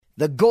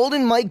The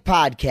Golden Mike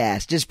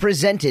Podcast is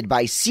presented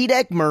by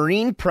SeaDek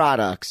Marine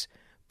Products.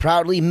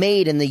 Proudly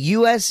made in the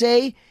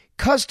USA,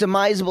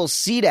 customizable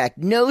SeaDek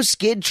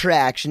no-skid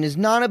traction is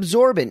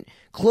non-absorbent,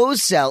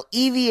 closed-cell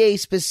EVA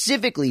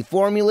specifically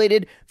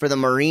formulated for the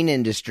marine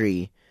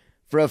industry.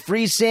 For a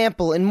free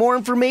sample and more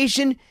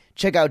information,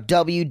 check out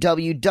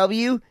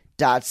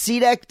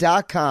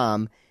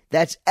www.seadek.com.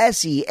 That's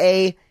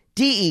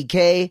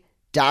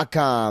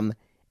SEADEK.com.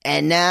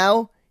 And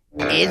now,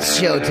 it's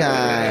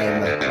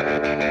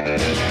showtime.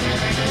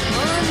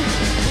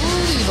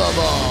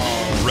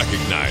 Unbelievable.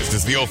 Recognized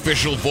as the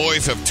official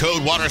voice of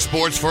Toad Water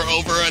Sports for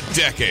over a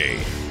decade,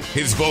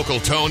 his vocal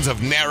tones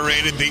have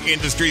narrated the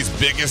industry's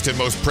biggest and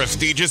most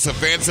prestigious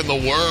events in the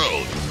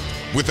world.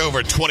 With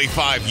over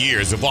 25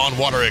 years of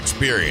on-water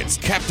experience,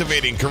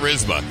 captivating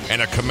charisma,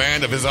 and a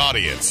command of his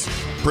audience.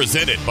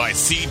 Presented by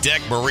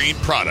SeaDek Marine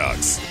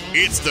Products,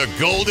 it's the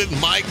Golden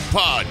Mike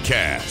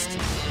Podcast.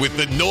 With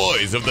the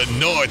noise of the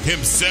North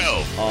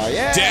himself,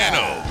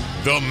 Dano,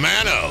 the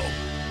Mano.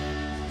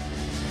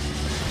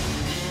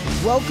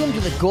 Welcome to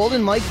the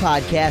Golden Mike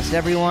Podcast,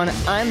 everyone.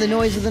 I'm the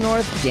noise of the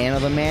North, Dano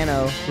the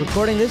Mano,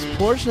 recording this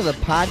portion of the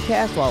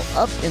podcast while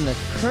up in the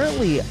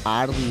currently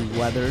oddly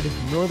weathered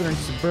northern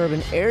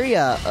suburban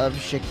area of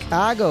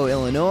Chicago,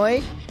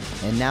 Illinois.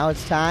 And now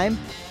it's time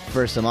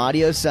for some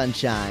audio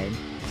sunshine.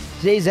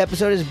 Today's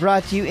episode is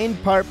brought to you in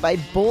part by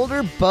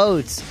Boulder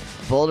Boats.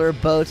 Boulder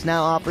Boats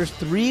now offers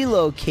 3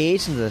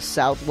 locations on the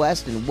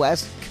southwest and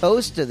west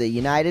coast of the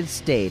United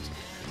States.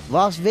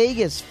 Las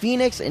Vegas,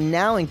 Phoenix, and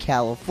now in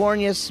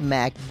California,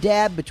 smack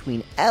dab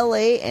between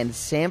LA and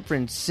San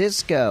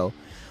Francisco.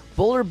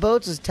 Boulder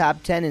Boats is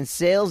top 10 in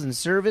sales and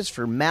service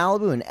for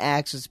Malibu and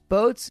Axis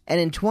boats, and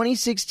in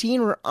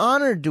 2016 we're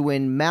honored to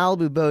win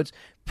Malibu Boats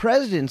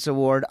President's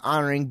Award,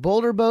 honoring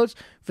Boulder Boats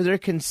for their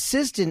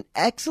consistent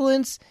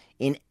excellence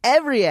in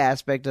every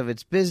aspect of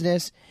its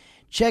business.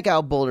 Check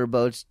out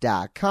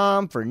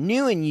boulderboats.com for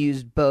new and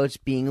used boats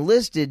being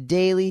listed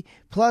daily.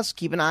 Plus,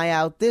 keep an eye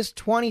out this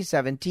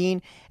 2017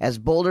 as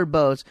Boulder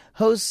Boats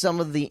hosts some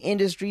of the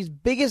industry's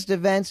biggest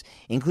events,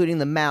 including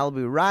the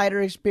Malibu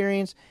Rider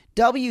Experience,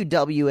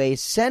 WWA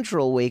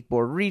Central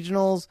Wakeboard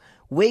Regionals,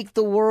 Wake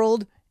the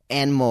World,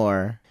 and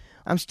more.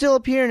 I'm still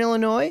up here in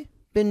Illinois.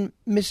 Been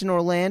missing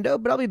Orlando,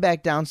 but I'll be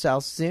back down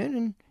south soon.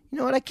 And you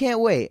know what? I can't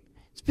wait.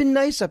 It's been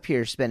nice up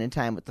here spending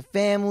time with the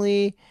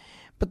family.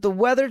 But the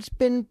weather's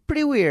been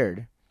pretty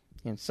weird.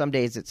 And some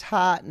days it's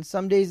hot, and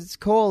some days it's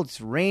cold.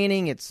 It's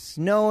raining, it's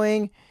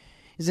snowing.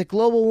 Is it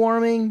global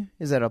warming?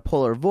 Is it a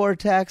polar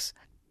vortex?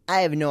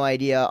 I have no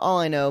idea. All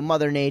I know,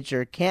 Mother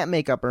Nature can't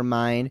make up her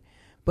mind,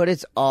 but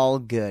it's all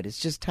good. It's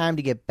just time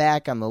to get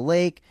back on the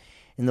lake.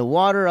 And the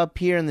water up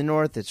here in the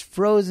north is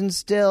frozen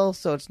still,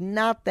 so it's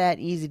not that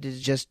easy to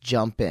just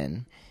jump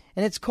in.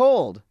 And it's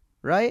cold,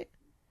 right?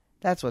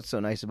 That's what's so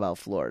nice about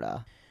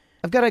Florida.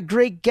 I've got a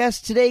great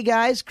guest today,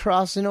 guys,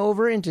 crossing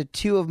over into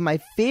 2 of my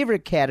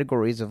favorite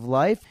categories of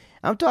life.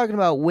 I'm talking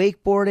about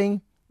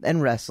wakeboarding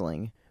and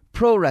wrestling.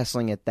 Pro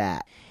wrestling at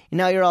that. And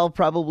now you're all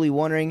probably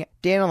wondering,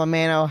 Dano the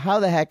Mano, how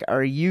the heck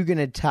are you going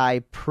to tie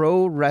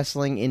pro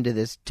wrestling into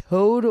this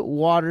Toad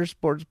Water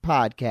Sports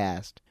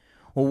podcast?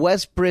 Well,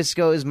 Wes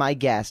Brisco is my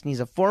guest, and he's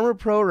a former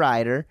pro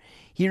rider.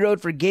 He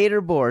rode for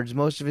Gator boards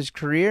most of his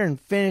career and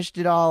finished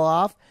it all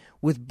off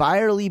with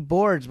Byerly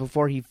boards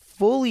before he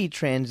fully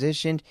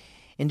transitioned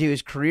into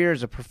his career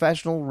as a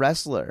professional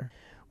wrestler.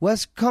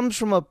 Wes comes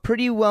from a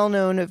pretty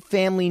well-known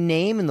family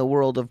name in the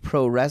world of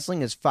pro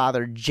wrestling. His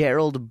father,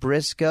 Gerald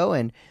Brisco,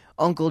 and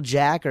Uncle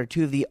Jack are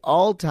 2 of the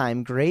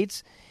all-time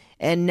greats.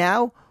 And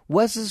now,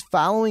 Wes is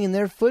following in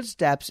their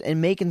footsteps and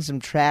making some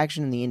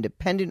traction in the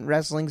independent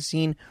wrestling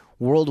scene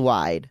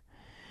worldwide.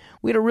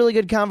 We had a really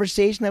good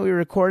conversation that we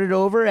recorded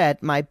over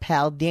at my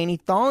pal Danny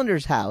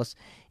Thollander's house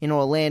in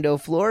Orlando,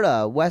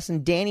 Florida. Wes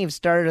and Danny have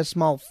started a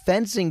small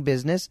fencing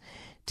business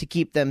to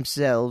keep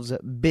themselves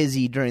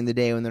busy during the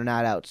day when they're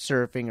not out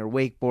surfing or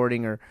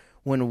wakeboarding or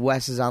when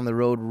Wes is on the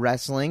road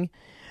wrestling.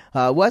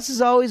 Wes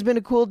has always been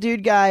a cool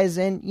dude, guys,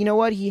 and you know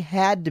what? He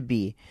had to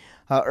be.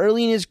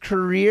 Early in his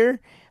career,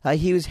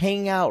 he was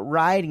hanging out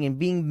riding and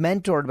being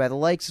mentored by the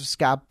likes of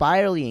Scott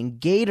Byerly and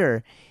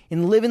Gator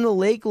and living the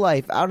lake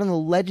life out on the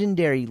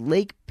legendary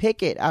Lake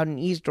Pickett out in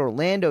East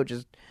Orlando,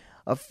 just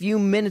a few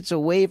minutes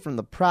away from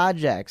the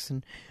projects.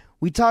 And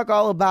we talk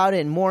all about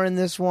it and more in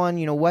this one.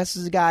 You know, Wes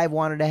is a guy I've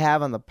wanted to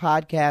have on the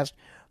podcast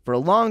for a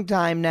long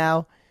time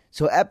now.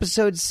 So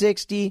episode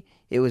 60,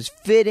 it was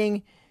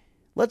fitting.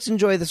 Let's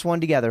enjoy this one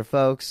together,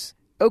 folks.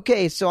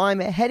 Okay, so I'm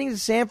heading to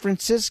San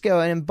Francisco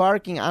and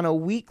embarking on a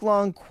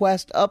week-long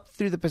quest up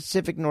through the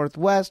Pacific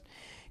Northwest.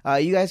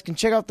 You guys can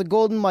check out the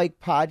Golden Mike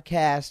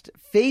Podcast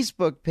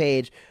Facebook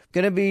page.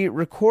 Going to be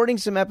recording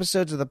some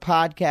episodes of the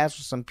podcast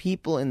with some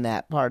people in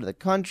that part of the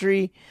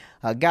country.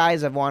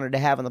 Guys I've wanted to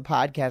have on the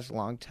podcast a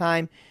long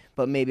time,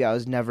 but maybe I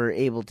was never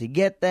able to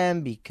get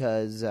them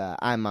because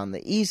I'm on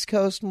the East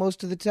Coast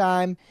most of the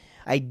time.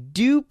 I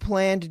do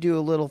plan to do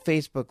a little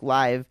Facebook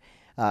Live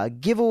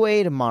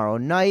giveaway tomorrow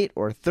night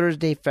or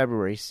Thursday,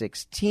 February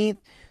 16th.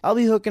 I'll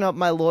be hooking up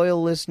my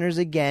loyal listeners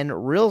again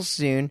real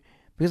soon.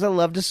 because I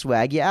love to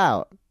swag you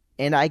out.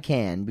 And I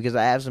can, because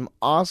I have some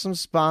awesome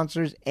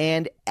sponsors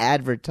and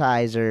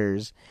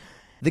advertisers.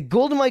 The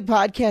Golden Mike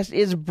Podcast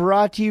is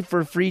brought to you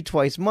for free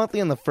twice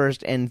monthly on the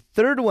first and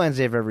third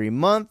Wednesday of every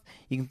month.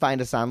 You can find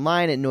us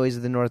online at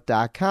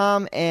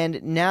noiseofthenorth.com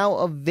and now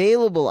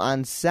available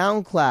on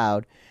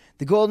SoundCloud.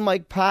 The Golden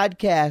Mike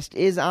Podcast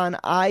is on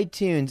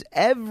iTunes.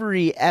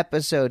 Every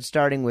episode,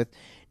 starting with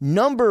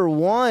number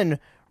 1,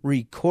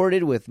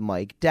 recorded with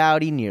Mike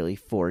Dowdy nearly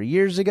 4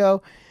 years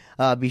ago.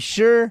 Be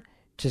sure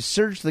to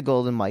search the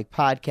Golden Mike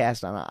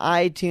Podcast on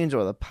iTunes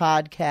or the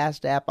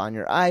podcast app on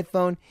your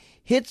iPhone.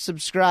 Hit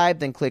subscribe,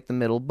 then click the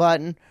middle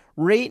button.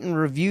 Rate and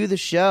review the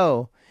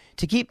show.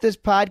 To keep this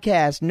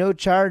podcast no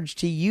charge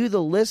to you,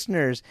 the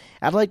listeners,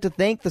 I'd like to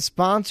thank the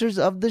sponsors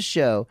of the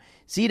show: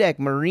 SeaDeck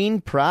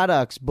Marine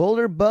Products,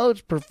 Boulder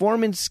Boats,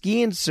 Performance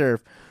Ski and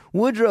Surf,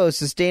 Woodrow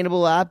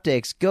Sustainable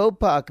Optics,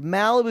 GoPuck,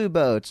 Malibu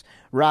Boats,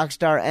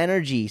 Rockstar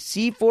Energy,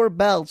 C4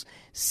 Belts,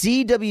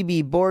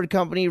 CWB Board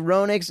Company,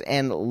 Ronix,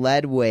 and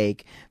Lead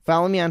Wake.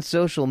 Follow me on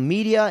social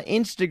media,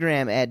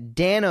 Instagram at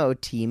Dano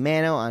T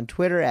Mano, on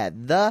Twitter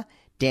at the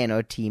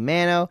Dano T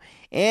Mano,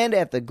 and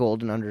at the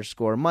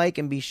Golden_Mike.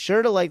 And be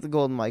sure to like the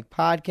Golden Mike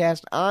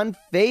Podcast on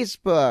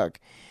Facebook.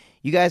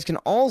 You guys can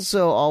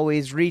also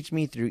always reach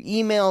me through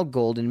email,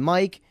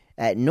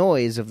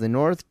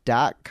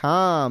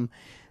 goldenmike@noiseofthenorth.com.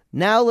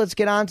 Now let's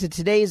get on to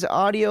today's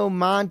audio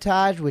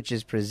montage, which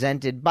is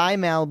presented by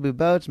Malibu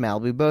Boats.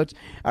 Malibu Boats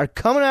are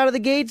coming out of the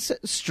gates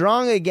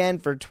strong again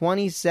for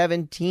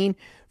 2017,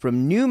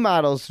 from new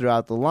models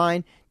throughout the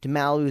line to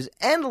Malibu's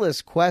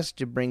endless quest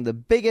to bring the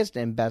biggest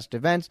and best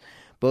events,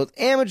 both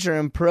amateur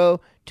and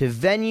pro, to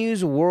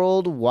venues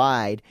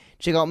worldwide.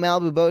 Check out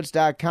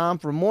MalibuBoats.com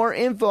for more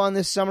info on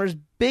this summer's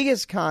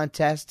biggest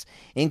contests,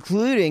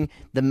 including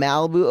the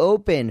Malibu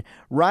Open,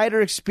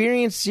 Rider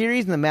Experience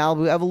Series, and the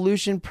Malibu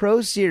Evolution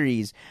Pro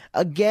Series.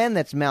 Again,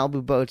 that's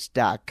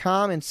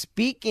MalibuBoats.com. And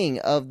speaking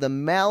of the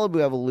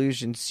Malibu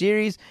Evolution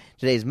Series,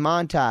 today's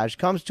montage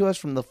comes to us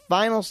from the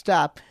final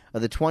stop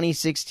of the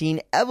 2016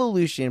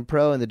 Evolution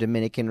Pro in the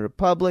Dominican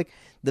Republic,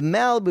 the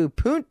Malibu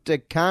Punta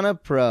Cana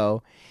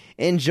Pro.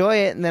 Enjoy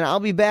it, and then I'll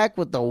be back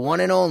with the one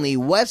and only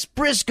Wes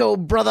Brisco,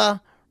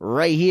 brother,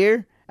 right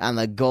here on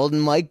the Golden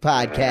Mike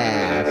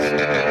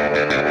Podcast.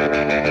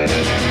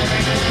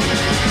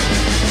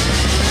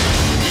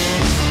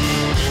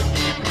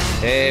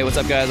 Hey, what's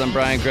up, guys? I'm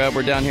Brian Grubb.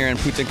 We're down here in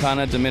Punta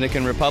Cana,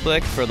 Dominican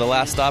Republic, for the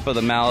last stop of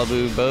the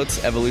Malibu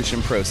Boats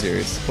Evolution Pro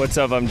Series. What's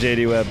up? I'm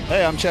JD Webb.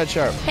 Hey, I'm Chad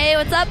Sharp. Hey,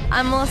 what's up?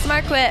 I'm Melissa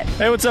Marquette.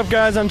 Hey, what's up,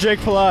 guys? I'm Jake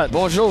Palat.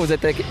 Bonjour, vous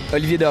êtes avec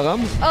Olivier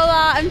Durham.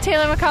 Hola, I'm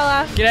Taylor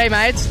McCullough. G'day,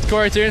 mates.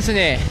 Corey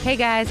Turnson. Hey,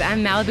 guys.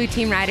 I'm Malibu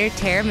team rider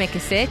Tara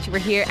Mikasic. We're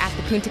here at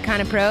the Punta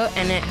Cana Pro,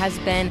 and it has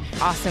been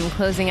awesome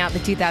closing out the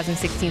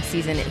 2016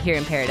 season here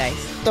in Paradise.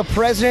 The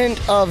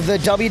president of the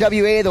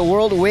WWA, the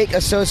World Wake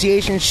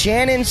Association,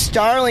 Shannon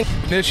Starling.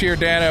 This year,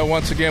 Dano,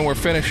 once again, we're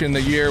finishing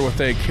the year with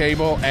a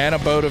cable and a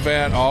boat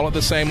event, all at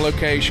the same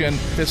location.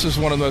 This is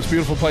one of the most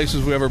beautiful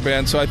places we've ever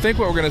been. So I think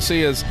what we're going to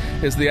see is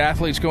the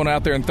athletes going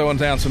out there and throwing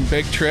down some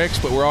big tricks,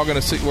 but we're also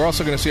going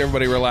to see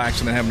everybody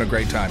relaxing and having a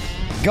great time.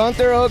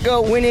 Gunther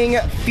Oka winning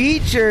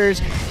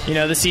features. You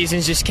know, the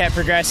season's just kept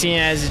progressing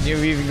as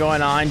we've been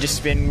going on.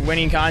 Just been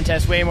winning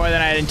contests way more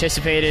than I had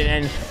anticipated.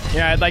 And, you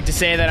know, I'd like to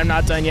say that I'm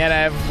not done yet. I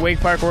have Wake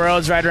Park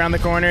Worlds right around the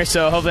corner,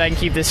 so hopefully I can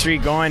keep this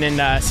streak going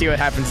and see what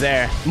happens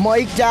there.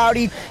 Mike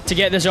Dowdy. To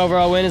get this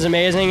overall win is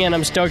amazing, and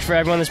I'm stoked for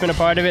everyone that's been a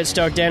part of it.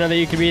 Stoked, Dano, that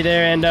you could be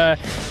there and,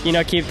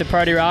 keep the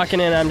party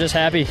rocking, and I'm just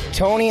happy.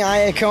 Tony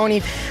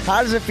Iacone,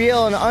 how does it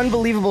feel? An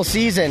unbelievable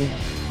season.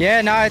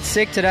 Yeah, no, it's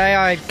sick today.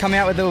 I come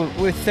out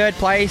with third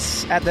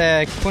place at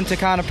the Punta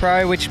Cana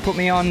Pro, which put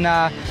me on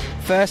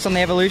first on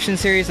the Evolution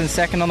Series and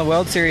second on the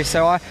World Series,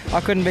 so I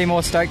couldn't be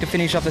more stoked to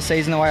finish off the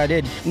season the way I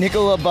did.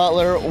 Nicola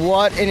Butler,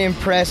 what an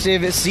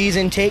impressive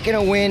season, taking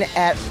a win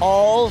at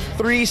all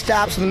 3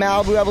 stops of the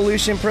Malibu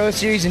Evolution Pro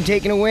Series and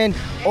taking a win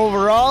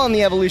overall in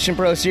the Evolution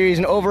Pro Series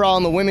and overall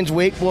in the Women's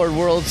Wakeboard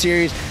World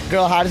Series.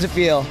 Girl, how does it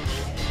feel?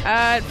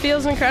 It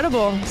feels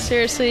incredible.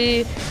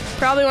 Seriously,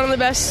 probably one of the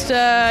best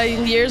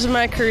years of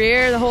my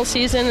career. The whole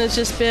season has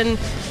just been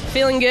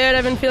feeling good.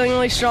 I've been feeling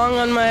really strong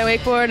on my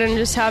wakeboard, and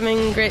just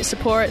having great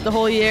support the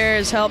whole year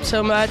has helped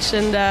so much,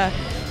 and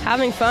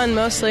having fun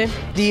mostly.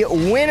 The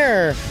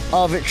winner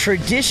of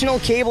traditional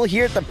cable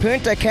here at the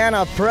Punta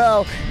Cana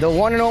Pro, the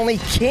one and only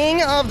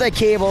king of the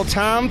cable,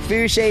 Tom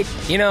Fouché.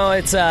 You know,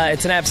 it's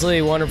an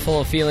absolutely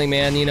wonderful feeling,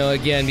 man. You know,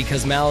 again,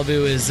 because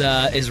Malibu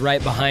is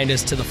right behind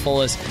us to the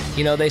fullest.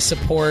 You know, they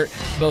support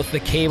both the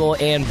cable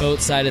and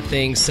boat side of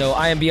things, so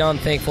I am beyond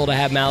thankful to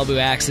have Malibu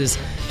Axes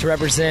to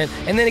represent,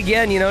 and then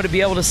again, you know, to be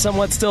able to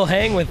somewhat still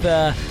hang with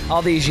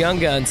all these young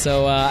guns.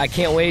 So I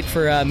can't wait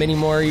for many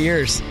more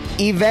years.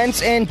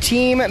 Events and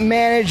team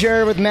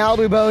manager with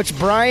Malibu Boats,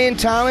 Brian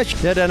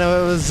Thomas. Yeah,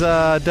 Dano, it was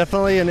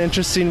definitely an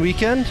interesting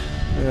weekend.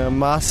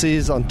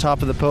 Mossy's on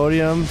top of the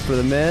podium for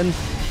the men.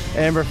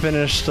 Amber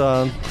finished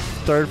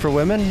third for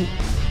women.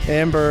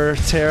 Amber,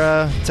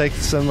 Tara take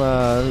some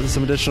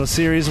additional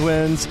series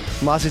wins.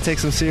 Mossy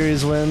takes some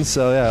series wins.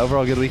 So, yeah,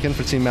 overall good weekend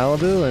for Team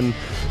Malibu, and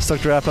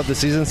stoked to wrap up the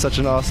season. Such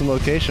an awesome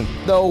location.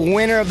 The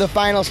winner of the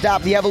final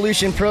stop, the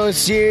Evolution Pro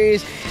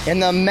Series in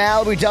the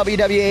Malibu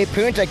WWA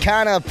Punta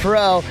Cana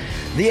Pro,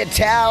 the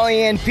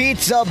Italian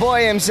pizza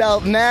boy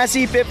himself,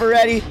 Massi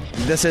Pipparetti.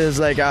 This is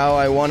like how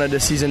I wanted the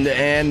season to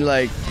end.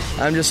 Like,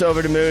 I'm just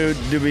over the moon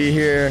to be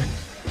here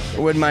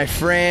with my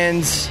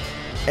friends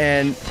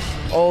and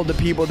all the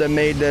people that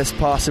made this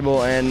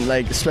possible, and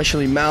like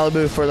especially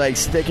Malibu for like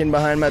sticking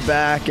behind my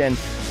back. And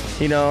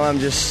you know, I'm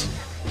just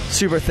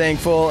super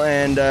thankful,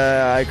 and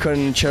I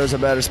couldn't chose a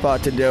better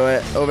spot to do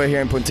it over here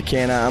in Punta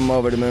Cana. I'm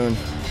over the moon.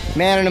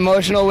 Man, an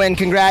emotional win.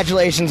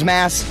 Congratulations,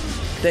 Mass.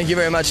 Thank you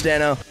very much,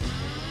 Dano.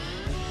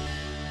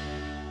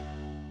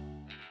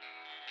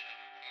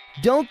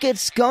 Don't get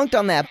skunked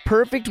on that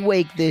perfect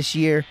wake this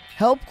year.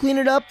 Help clean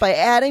it up by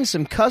adding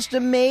some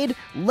custom-made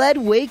lead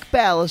wake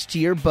ballast to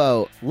your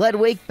boat. Lead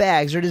wake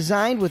bags are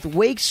designed with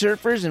wake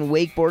surfers and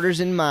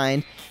wakeboarders in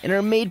mind and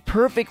are made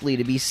perfectly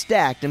to be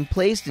stacked and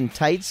placed in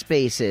tight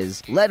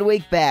spaces. Lead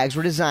wake bags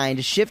were designed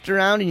to shift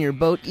around in your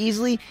boat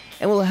easily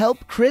and will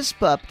help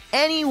crisp up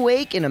any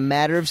wake in a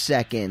matter of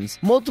seconds.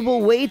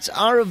 Multiple weights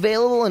are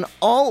available, and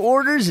all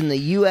orders in the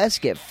U.S.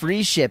 get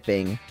free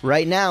shipping.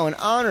 Right now, in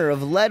honor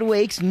of Lead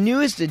Wake's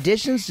newest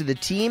additions to the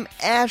team,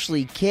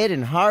 Ashley, Kidd,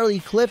 and Harley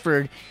Clifford,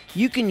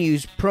 you can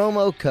use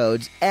promo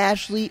codes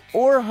Ashley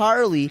or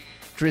Harley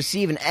to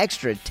receive an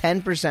extra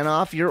 10%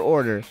 off your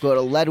order. Go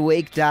to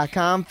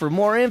leadwake.com for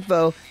more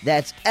info.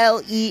 That's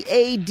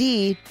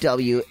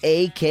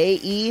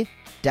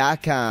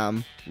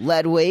LEADWAKE.com.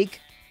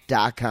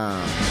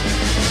 Leadwake.com.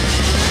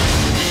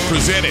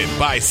 Presented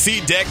by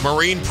SeaDeck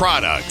Marine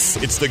Products.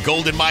 It's the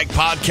Golden Mike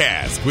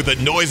Podcast with the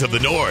Noise of the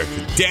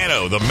North,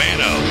 Dano the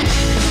Mano.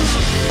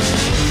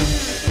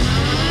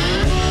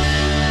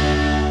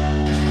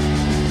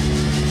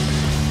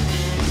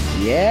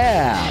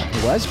 Yeah,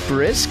 Wes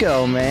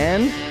Brisco,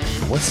 man.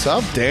 What's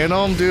up,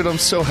 Dano? Dude, I'm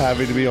so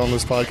happy to be on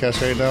this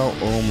podcast right now.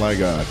 Oh my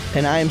god.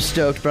 And I am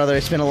stoked, brother.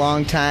 It's been a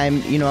long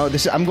time. You know,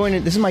 this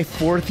is my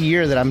 4th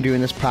year that I'm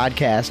doing this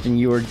podcast, and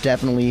you were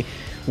definitely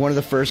one of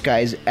the first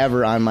guys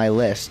ever on my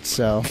list.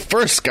 So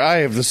first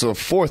guy, if this is a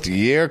 4th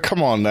year,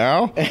 come on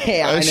now.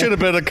 Hey, I should have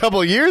been a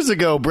couple years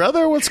ago,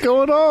 brother. What's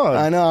going on?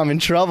 I know, I'm in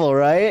trouble,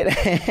 right?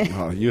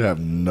 Oh, you have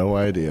no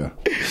idea.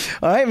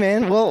 All right,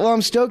 man. Well,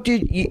 I'm stoked,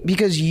 dude,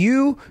 because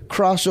you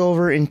cross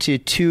over into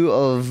two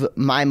of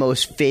my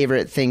most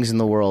favorite things in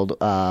the world: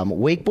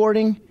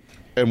 wakeboarding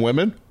and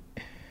women.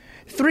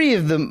 3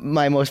 of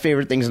my most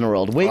favorite things in the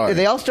world.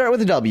 They all start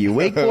with a W: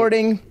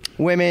 wakeboarding,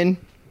 women,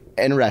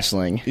 and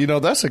wrestling. You know,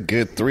 that's a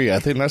good 3. I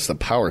think that's the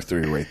power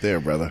 3 right there,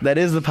 brother. That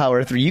is the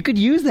power 3. You could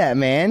use that,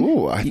 man.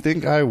 Ooh, I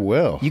think I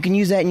will. You can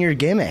use that in your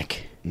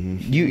gimmick.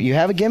 Mm-hmm. You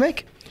have a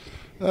gimmick?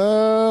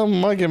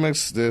 My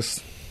gimmick's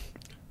this.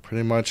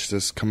 Pretty much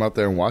just come out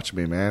there and watch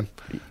me, man.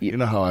 You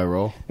know how I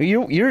roll.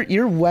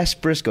 You're Wes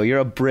Brisco.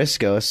 You're a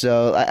Brisco.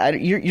 So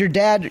your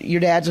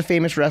dad's a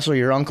famous wrestler.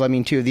 Your uncle, I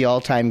mean, 2 of the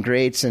all-time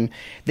greats, and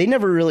they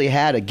never really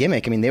had a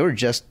gimmick. I mean, they were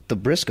just the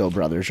Brisco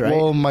brothers, right?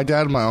 Well, my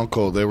dad and my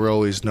uncle, they were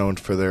always known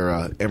for their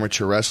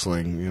amateur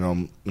wrestling. You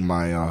know,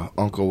 my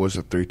uncle was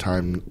a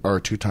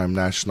 2-time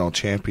national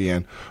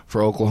champion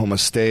for Oklahoma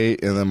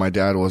State, and then my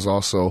dad was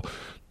also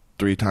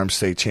 3-time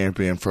state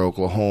champion for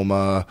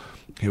Oklahoma.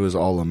 He was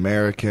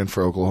All-American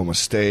for Oklahoma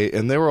State,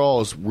 and they were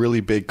all really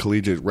big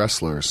collegiate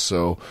wrestlers,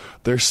 so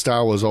their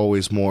style was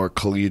always more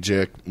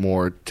collegiate,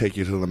 more take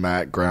you to the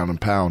mat, ground and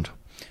pound.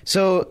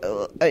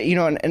 So, you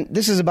know, and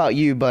this is about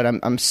you, but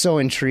I'm so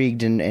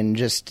intrigued and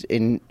just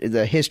in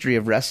the history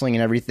of wrestling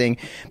and everything.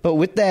 But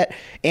with that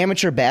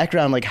amateur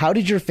background, like, how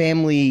did your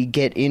family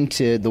get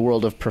into the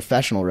world of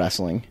professional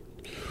wrestling?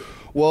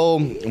 Well,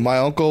 my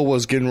uncle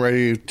was getting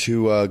ready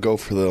to go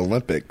for the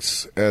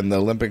Olympics, and the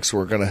Olympics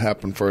were going to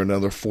happen for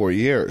another 4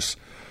 years.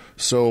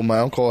 So my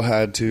uncle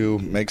had to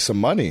make some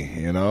money,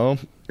 you know,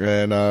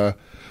 and like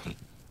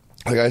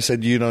I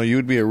said, you know,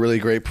 you'd be a really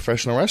great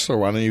professional wrestler.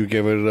 Why don't you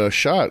give it a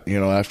shot, you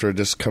know, after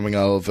just coming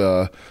out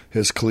of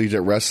his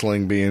collegiate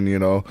wrestling, being, you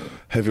know,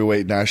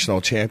 heavyweight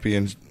national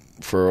champion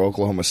for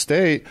Oklahoma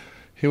State.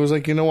 He was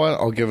like, you know what,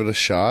 I'll give it a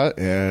shot,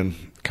 and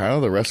kind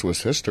of the rest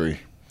was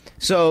history.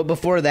 So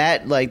before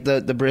that, like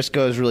the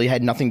Briscos really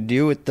had nothing to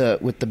do with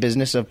the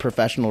business of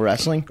professional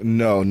wrestling?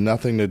 No,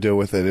 nothing to do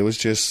with it. It was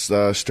just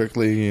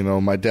strictly, you know,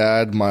 my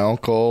dad, my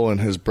uncle,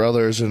 and his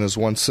brothers and his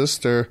one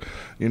sister,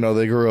 you know,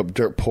 they grew up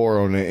dirt poor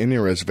on an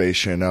Indian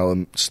reservation out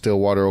in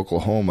Stillwater,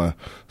 Oklahoma.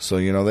 So,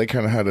 you know, they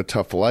kind of had a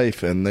tough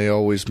life, and they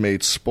always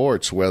made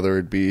sports, whether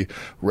it be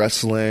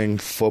wrestling,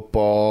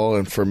 football,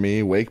 and for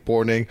me,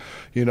 wakeboarding.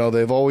 You know,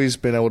 they've always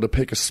been able to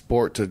pick a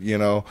sport to, you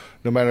know,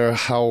 no matter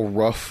how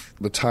rough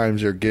the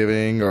times you're giving,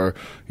 or,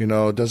 you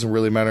know, it doesn't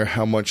really matter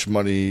how much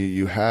money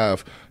you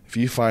have. If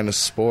you find a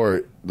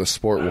sport, the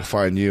sport will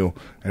find you,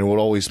 and it will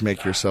always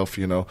make yourself,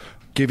 you know,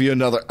 give you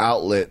another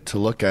outlet to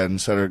look at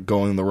instead of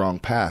going the wrong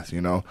path,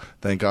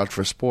 Thank God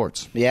for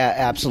sports. Yeah,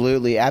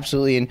 absolutely.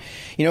 And,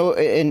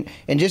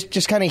 and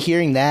just kind of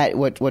hearing that,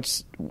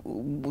 what's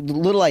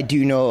little I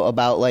do know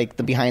about, like,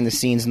 the behind the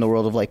scenes in the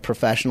world of, like,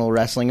 professional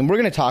wrestling. And we're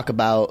going to talk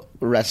about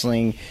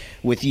wrestling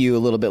with you a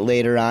little bit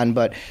later on,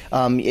 but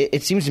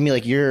it seems to me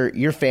like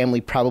your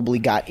family probably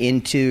got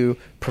into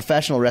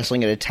professional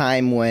wrestling at a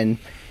time when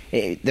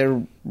there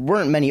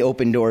weren't many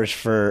open doors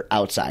for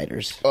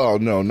outsiders. Oh,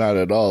 no, not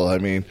at all. I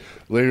mean,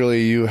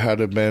 literally you had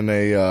to have been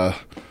a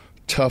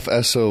tough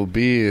SOB,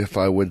 if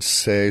I would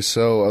say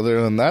so.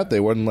 Other than that,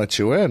 they wouldn't let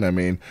you in. I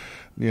mean,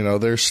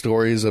 there's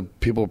stories of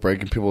people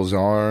breaking people's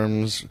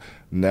arms,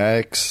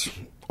 necks,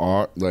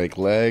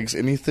 legs,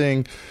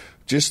 anything,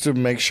 just to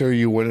make sure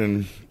you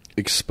wouldn't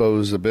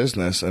expose the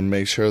business and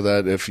make sure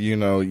that if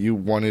you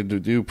wanted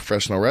to do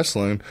professional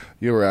wrestling,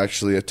 you were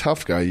actually a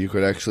tough guy. You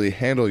could actually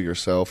handle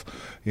yourself,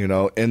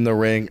 in the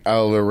ring,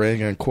 out of the ring,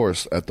 and of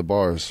course at the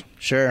bars.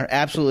 Sure,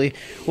 absolutely.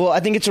 Well, I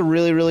think it's a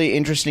really, really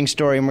interesting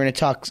story, and we're going to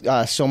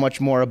talk so much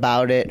more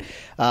about it.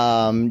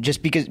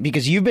 Just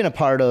because you've been a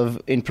part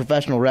of, in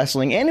professional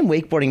wrestling and in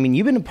wakeboarding, I mean,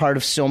 you've been a part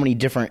of so many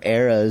different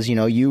eras.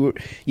 You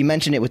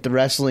mentioned it with the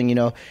wrestling.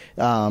 There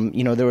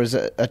was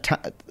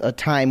a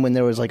time when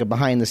there was like a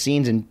behind the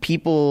scenes, and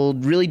people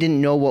really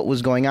didn't know what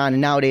was going on.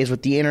 And nowadays,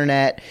 with the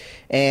internet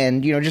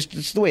and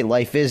just the way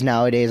life is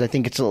nowadays, I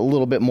think it's a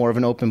little bit more of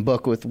an open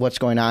book with what's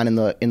going on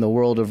in the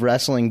world of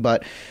wrestling.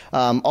 But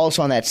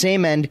also on that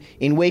same end,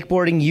 in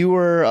wakeboarding, you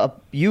were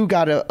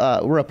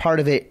a part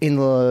of it in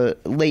the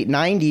late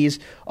 90s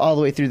all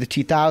the way through the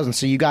 2000s.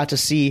 So you got to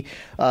see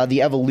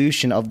the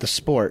evolution of the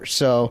sport.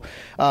 So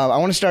I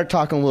want to start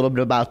talking a little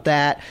bit about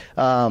that.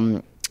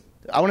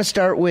 I want to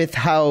start with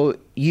how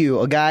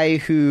a guy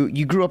who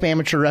you grew up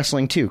amateur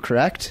wrestling too,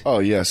 correct? Oh,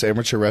 yes,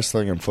 amateur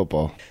wrestling and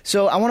football.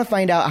 So I want to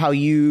find out how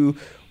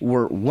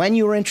when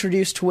you were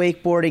introduced to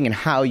wakeboarding and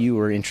how you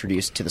were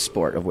introduced to the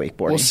sport of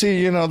wakeboarding. Well,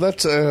 see,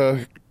 that's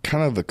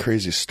kind of the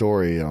crazy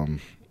story.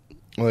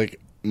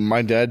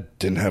 My dad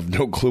didn't have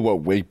no clue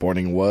what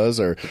wakeboarding was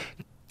or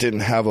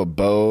didn't have a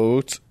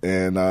boat,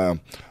 and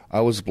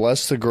I was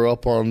blessed to grow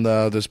up on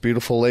this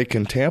beautiful lake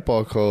in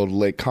Tampa called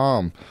Lake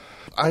Calm.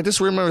 I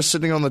just remember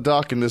sitting on the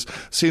dock and just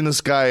seeing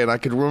this guy, and I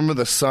could remember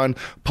the sun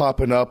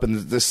popping up and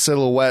this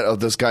silhouette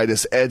of this guy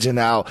just edging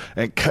out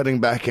and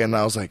cutting back in. And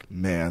I was like,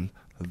 man,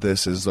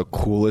 this is the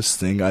coolest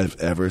thing I've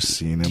ever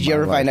seen in my life. Did you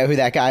ever find out who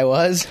that guy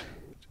was?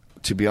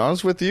 To be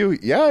honest with you,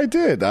 yeah, I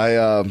did.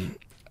 I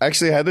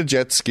actually had a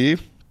jet ski,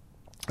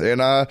 and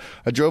I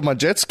drove my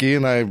jet ski,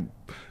 and I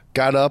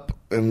got up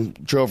and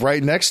drove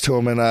right next to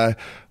him, and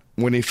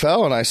when he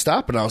fell and I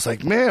stopped, and I was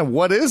like, man,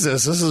 what is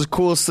this? This is the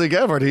coolest thing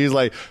ever. And he's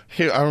like,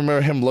 I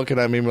remember him looking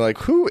at me and be like,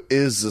 who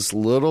is this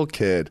little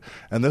kid?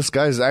 And this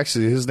guy's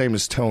his name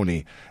is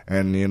Tony.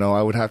 And,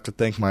 I would have to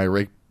thank my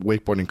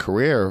wakeboarding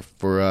career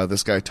for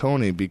this guy,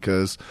 Tony,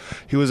 because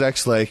he was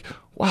actually like,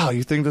 wow,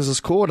 you think this is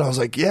cool? And I was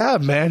like, yeah,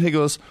 man. He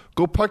goes,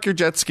 go park your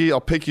jet ski. I'll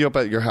pick you up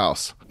at your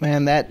house.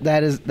 Man,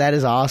 that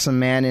is awesome,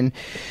 man. And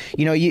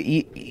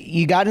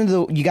you got into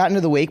the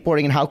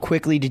wakeboarding, and how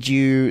quickly did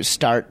you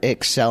start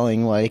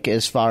excelling? Like,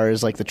 as far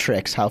as like the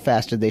tricks, how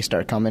fast did they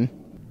start coming?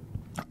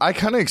 I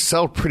kind of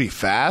excelled pretty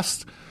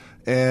fast,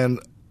 and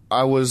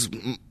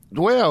the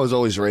way I was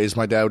always raised.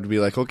 My dad would be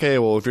like, okay,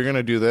 well, if you're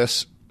gonna do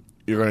this,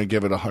 you're gonna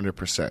give it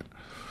 100%.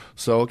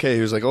 So, okay,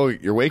 he was like, oh,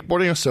 you're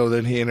wakeboarding? So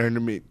then he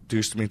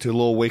introduced me to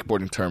little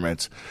wakeboarding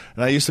tournaments.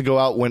 And I used to go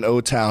out when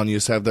O-Town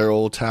used to have their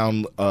Old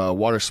Town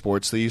water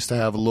sports. They used to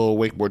have little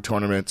wakeboard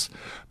tournaments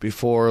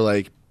before,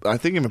 I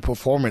think even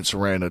Performance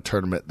ran a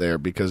tournament there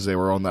because they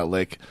were on that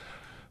lake.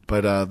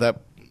 But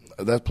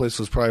that place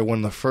was probably one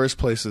of the first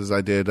places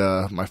I did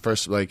my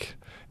first,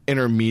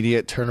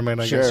 intermediate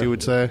tournament, I guess you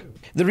would say.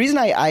 The reason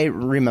I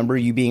remember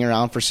you being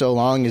around for so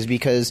long is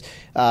because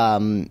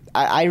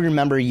I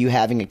remember you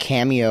having a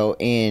cameo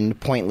in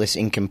Pointless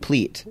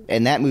Incomplete,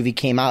 and that movie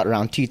came out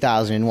around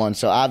 2001.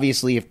 So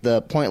obviously, if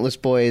the Pointless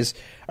boys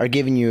are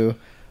giving you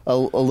a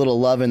little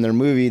love in their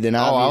movie, then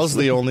obviously... I was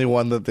the only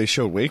one that they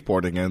showed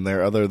wakeboarding in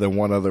there other than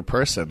one other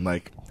person.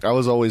 I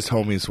was always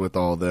homies with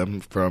all of them,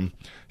 from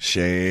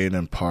Shane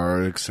and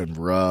Parks and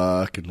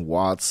Ruck and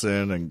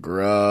Watson and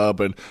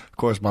Grubb and, of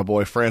course, my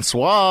boy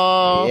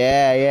Francois.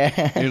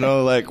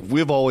 Yeah.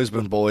 We've always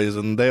been boys,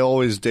 and they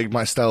always dig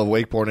my style of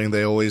wakeboarding.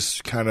 They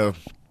always kind of...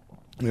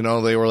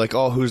 they were like,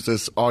 oh, who's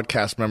this odd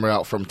cast member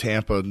out from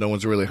Tampa? No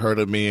one's really heard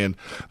of me. And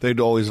they'd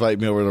always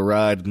invite me over to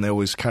ride, and they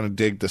always kind of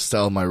dig the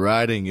style of my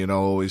riding,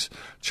 always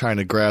trying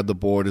to grab the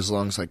board as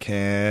long as I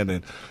can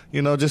and,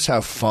 just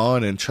have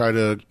fun and try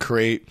to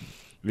create,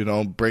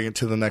 bring it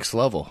to the next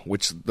level,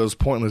 which those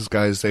Pointless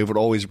guys, they would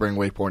always bring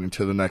wakeboarding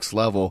to the next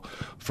level,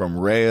 from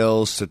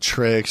rails to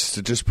tricks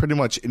to just pretty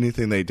much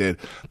anything they did.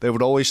 They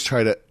would always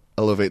try to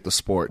elevate the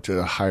sport to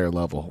a higher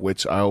level,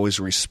 which I always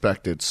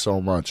respected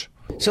so much.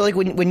 So,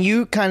 when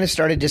you kind of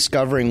started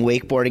discovering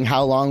wakeboarding,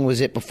 how long was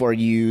it before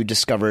you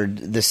discovered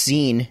the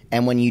scene?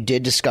 And when you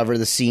did discover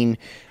the scene,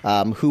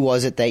 who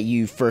was it that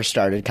you first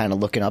started kind of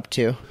looking up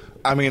to?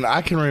 I mean,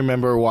 I can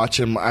remember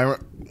watching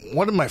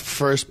one of my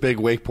first big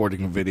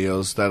wakeboarding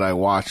videos that I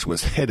watched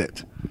was Hit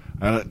It.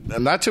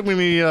 And not too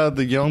many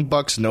the young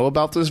bucks know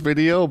about this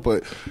video,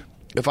 but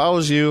if I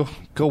was you,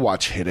 go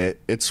watch Hit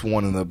It. It's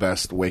one of the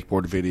best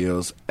wakeboard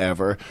videos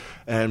ever.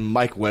 And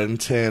Mike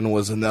Weddington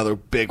was another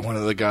big one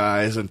of the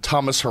guys, and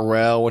Thomas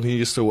Harrell when he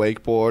used to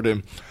wakeboard.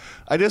 And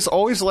I just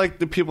always liked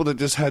the people that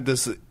just had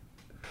this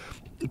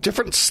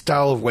different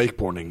style of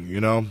wakeboarding,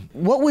 you know.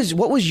 What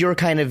was your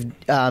kind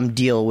of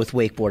deal with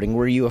wakeboarding?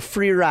 Were you a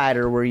free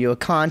rider? Were you a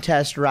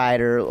contest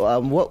rider?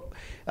 What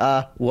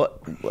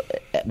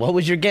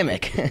was your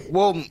gimmick?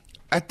 Well,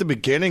 at the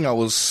beginning, I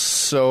was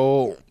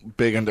so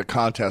big into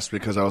contests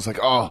because I was like,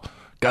 oh,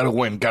 gotta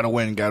win.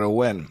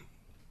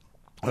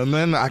 And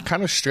then I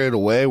kind of strayed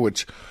away,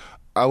 which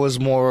I was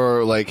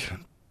more like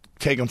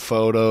taking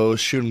photos,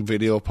 shooting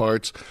video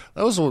parts.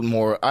 That was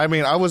more, I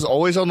mean, I was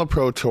always on the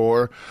Pro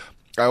Tour.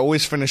 I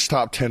always finished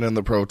top 10 in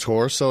the Pro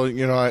Tour. So,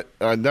 you know,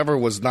 I never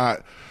was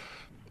not,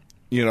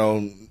 you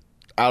know,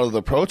 out of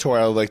the Pro Tour,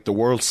 out of like the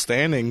world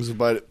standings,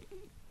 but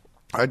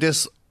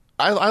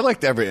I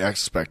liked every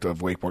aspect of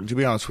wakeboarding, to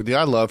be honest with you.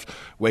 I loved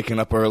waking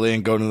up early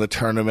and going to the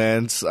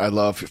tournaments. I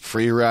loved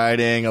free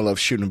riding. I loved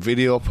shooting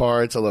video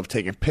parts. I loved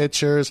taking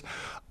pictures.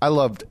 I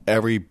loved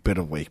every bit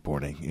of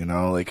wakeboarding, you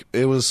know. Like,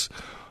 it was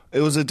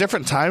a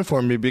different time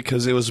for me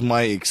because it was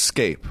my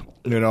escape.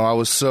 You know, I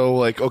was so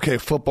like, okay,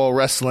 football,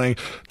 wrestling,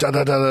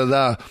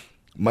 da-da-da-da-da.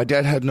 My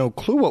dad had no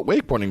clue what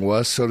wakeboarding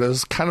was, so that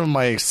was kind of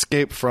my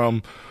escape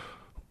from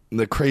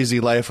the crazy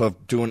life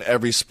of doing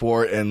every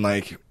sport, and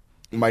like,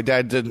 my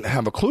dad didn't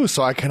have a clue,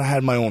 so I kind of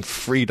had my own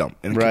freedom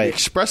and could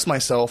express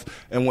myself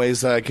in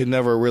ways that I could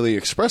never really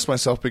express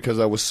myself because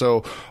I was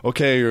so,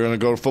 okay, you're going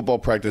to go to football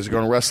practice, you're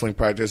going to wrestling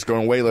practice, you're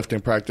going to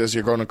weightlifting practice,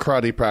 you're going to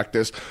karate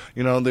practice.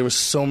 You know, there was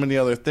so many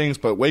other things,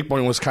 but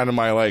wakeboarding was kind of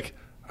my like,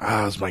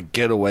 it was my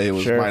getaway. It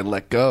was my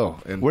let go.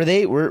 And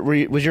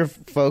was your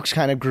folks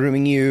kind of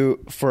grooming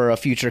you for a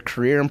future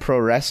career in pro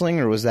wrestling,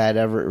 or was that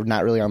ever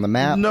not really on the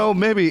map? No,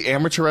 maybe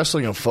amateur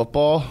wrestling and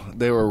football.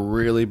 They were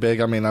really big.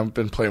 I mean, I've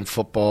been playing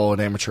football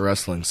and amateur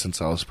wrestling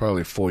since I was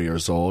probably 4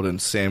 years old, and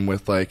same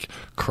with like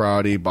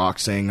karate,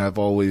 boxing. I've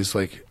always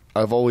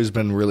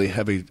been really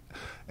heavy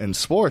in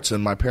sports,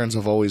 and my parents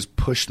have always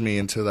pushed me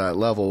into that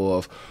level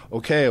of,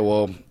 okay,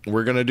 well,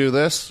 we're going to do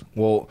this.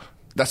 Well,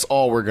 that's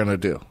all we're going to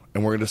do.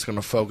 And we're just going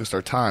to focus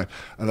our time.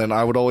 And then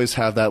I would always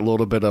have that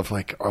little bit of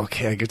like,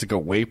 okay, I get to go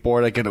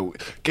wakeboard. I get to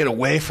get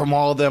away from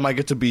all of them. I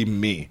get to be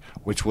me,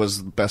 which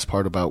was the best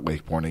part about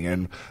wakeboarding.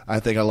 And I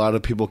think a lot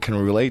of people can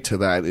relate to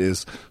that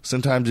is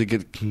sometimes you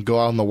can go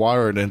out in the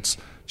water and it's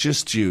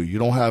just you. You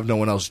don't have no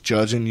one else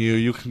judging you.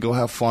 You can go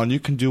have fun. You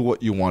can do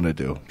what you want to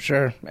do.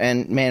 Sure.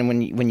 And man,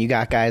 when you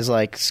got guys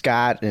like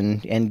Scott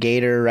and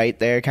Gator right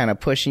there kind of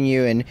pushing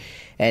you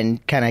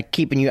and kind of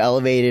keeping you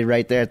elevated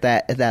right there at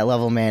that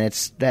level, man,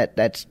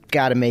 that's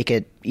got to make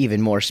it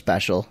even more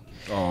special.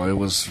 Oh, it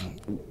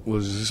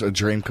was a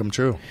dream come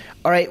true.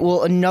 All right.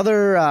 Well,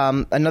 another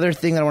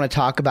thing that I want to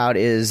talk about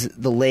is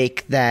the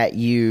lake that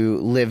you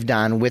lived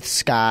on with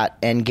Scott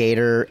and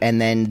Gator, and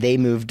then they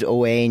moved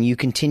away, and you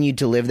continued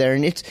to live there.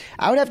 And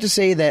I would have to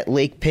say that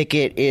Lake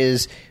Pickett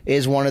is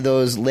one of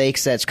those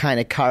lakes that's kind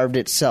of carved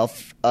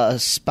itself a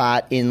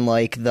spot in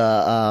like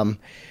the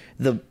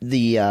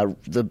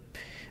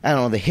I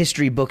don't know, the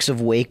history books of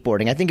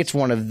wakeboarding. I think it's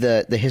one of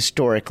the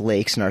historic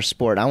lakes in our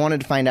sport. I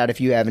wanted to find out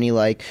if you have any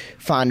like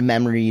fond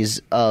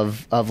memories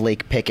of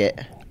Lake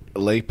Pickett.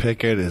 Lake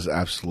Pickett is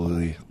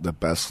absolutely the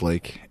best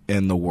lake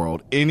in the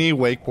world. Any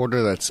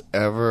wakeboarder that's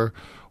ever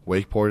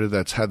wakeboarded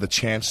that's had the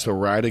chance to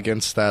ride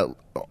against that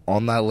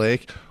on that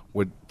lake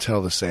would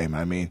tell the same.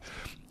 I mean,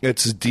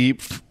 it's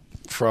deep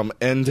from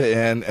end to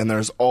end, and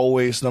there's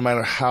always, no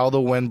matter how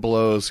the wind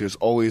blows, there's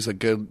always a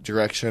good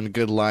direction, a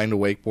good line to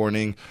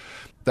wakeboarding.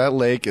 That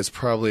lake is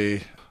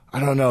probably, I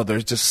don't know,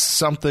 there's just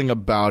something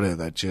about it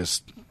that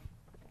just,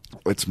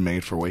 it's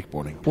made for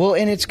wakeboarding. Well,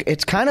 and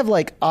it's kind of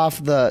like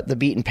off the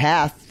beaten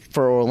path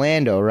for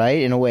Orlando,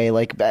 right? In a way,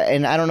 like,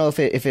 and I don't know if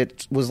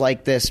it was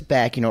like this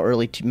back, you know,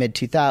 early to mid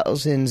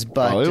 2000s,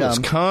 but it was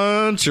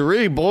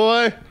country,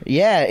 boy.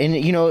 Yeah, and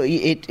you know,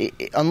 it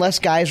unless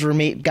guys would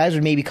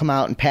maybe come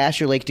out and pass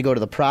your lake to go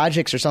to the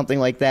projects or something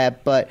like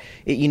that, but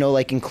you know,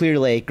 like in Clear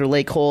Lake or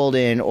Lake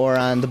Holden or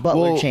on the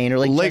Butler chain or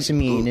Lake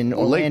Jessamine in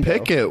Orlando.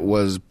 Lake Pickett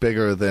was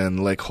bigger than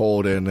Lake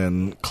Holden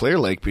and Clear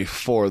Lake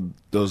before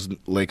those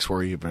lakes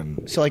were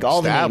even so like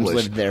all the names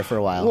lived there for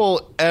a while.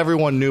 Well,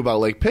 everyone knew about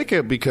Lake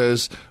Pickett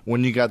because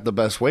when you got the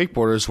best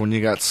wakeboarders, when you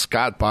got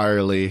Scott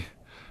Byerly,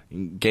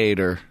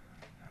 Gator,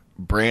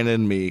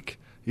 Brandon Meek,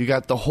 you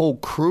got the whole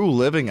crew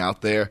living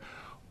out there.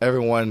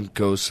 Everyone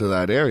goes to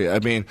that area. I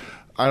mean,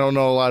 I don't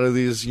know, a lot of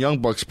these young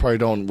bucks probably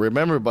don't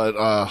remember, but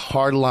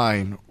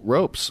hardline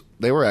ropes,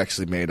 they were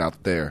actually made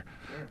out there.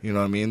 You know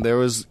what I mean? There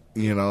was,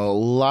 you know, a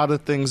lot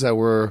of things that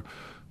were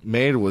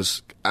made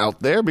was out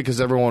there because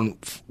everyone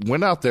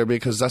went out there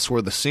because that's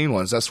where the scene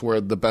was. That's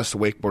where the best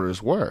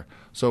wakeboarders were.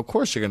 So, of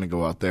course, you're going to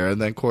go out there.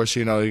 And then, of course,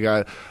 you know, you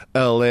got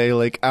L.A.,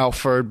 Lake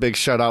Alfred, big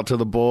shout-out to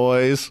the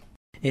boys.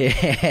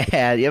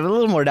 Yeah, you have a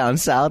little more down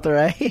south,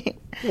 right?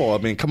 Well, I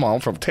mean, come on, I'm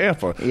from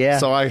Tampa. Yeah.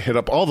 So I hit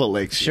up all the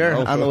lakes. Sure,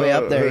 on the way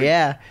up there,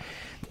 yeah.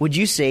 Would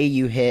you say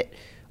you hit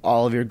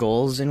all of your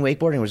goals in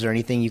wakeboarding? Was there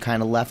anything you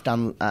kind of left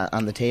on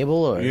the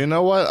table? Or? You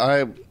know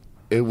what?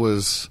 It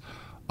was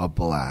a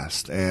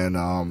blast. And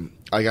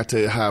I got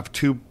to have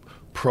 2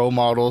 pro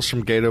models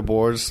from Gator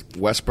boards,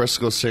 Wes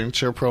Brisco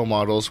signature pro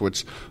models,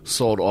 which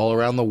sold all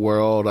around the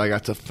world. I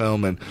got to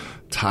film in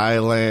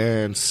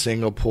Thailand,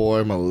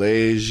 Singapore,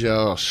 Malaysia,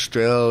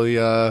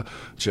 Australia,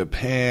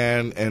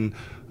 Japan, and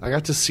I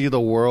got to see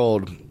the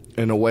world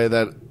in a way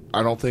that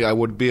I don't think I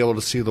would be able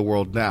to see the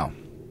world now.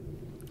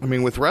 I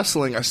mean, with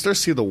wrestling, I still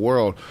see the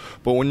world,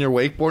 but when you're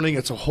wakeboarding,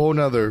 it's a whole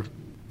nother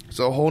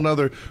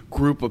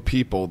group of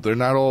people. They're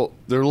a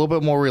little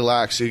bit more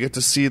relaxed. So you get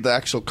to see the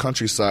actual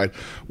countryside.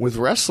 With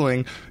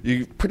wrestling,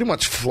 you pretty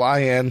much fly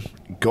in,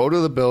 go to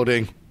the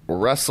building,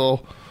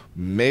 wrestle,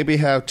 maybe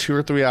have 2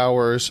 or 3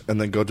 hours, and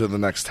then go to the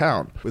next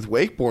town. With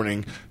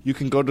wakeboarding, you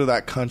can go to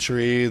that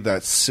country,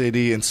 that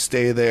city, and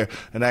stay there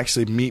and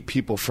actually meet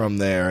people from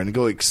there and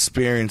go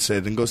experience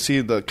it and go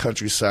see the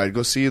countryside,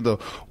 go see the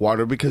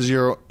water, because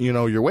you're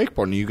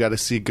wakeboarding. You got to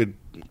see good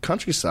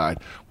countryside.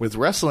 With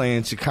wrestling,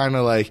 it's kind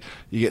of like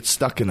you get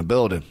stuck in a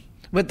building.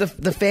 But the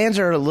fans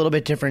are a little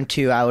bit different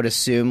too, I would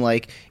assume.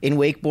 Like in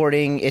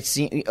wakeboarding, it's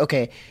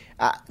okay.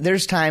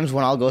 There's times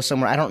when I'll go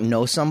somewhere I don't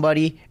know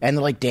somebody, and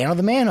they're like, Dano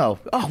the Mano.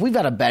 Oh, we've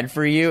got a bed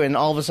for you, and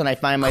all of a sudden I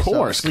find myself. Of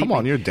course, sleeping. come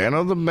on, you're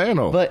Dano the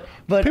Mano. But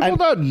people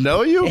don't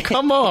know you.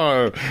 Come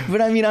on.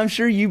 But I mean, I'm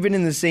sure you've been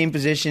in the same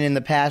position in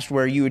the past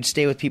where you would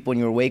stay with people when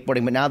you were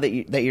wakeboarding. But now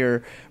that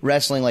you're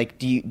wrestling, like,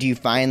 do you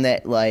find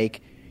that like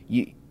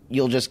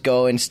you'll just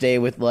go and stay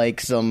with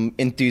like some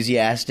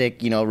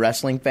enthusiastic,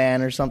 wrestling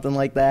fan or something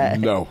like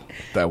that? No,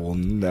 that will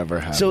never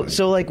happen.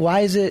 So like, why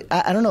is it?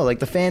 I don't know. Like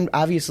the fan,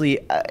 obviously.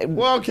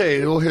 Well,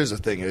 here's the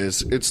thing: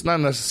 it's not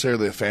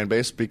necessarily a fan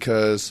base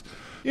because,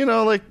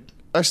 like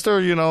I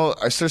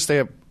still stay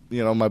at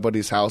my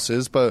buddies'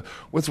 houses, but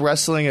with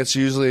wrestling, it's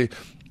usually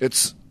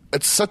it's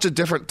such a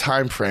different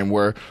time frame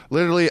where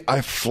literally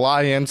I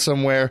fly in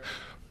somewhere.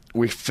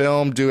 We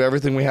film, do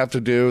everything we have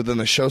to do. Then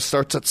the show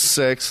starts at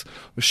 6.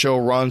 The show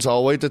runs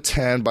all the way to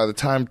 10. By the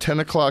time 10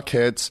 o'clock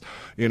hits,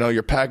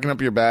 you're packing up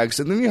your bags.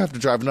 And then you have to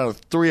drive another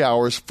 3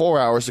 hours, 4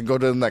 hours to go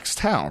to the next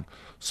town.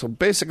 So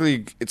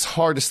basically, it's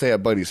hard to stay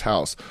at buddy's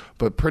house.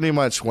 But pretty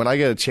much when I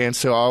get a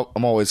chance to,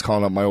 I'm always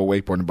calling up my old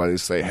wakeboarding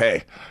buddies to say,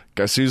 hey,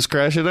 guess who's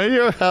crashing at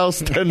your house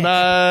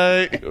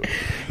tonight?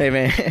 Hey,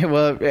 man.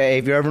 Well, hey,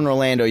 if you're ever in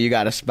Orlando, you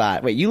got a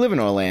spot. Wait, you live in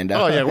Orlando.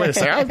 Oh, yeah. Wait a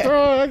second.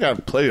 I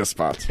got plenty of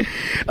spots.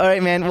 All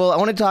right, man. Well, I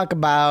want to talk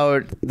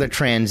about the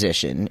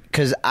transition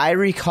because I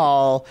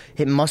recall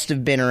it must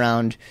have been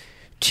around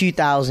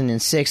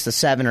 2006 to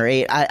 7 or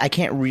 8. I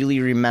can't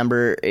really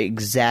remember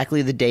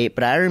exactly the date,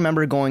 but I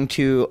remember going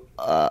to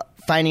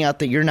finding out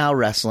that you're now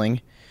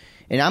wrestling,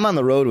 and I'm on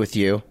the road with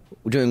you.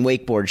 Doing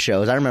wakeboard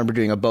shows. I remember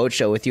doing a boat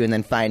show with you and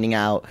then finding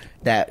out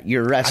that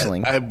you're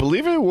wrestling. I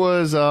believe it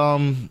was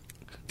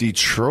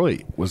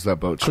Detroit was that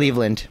boat show.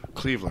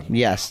 Cleveland.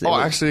 Yes.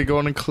 Actually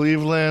going to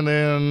Cleveland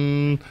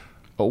in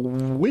a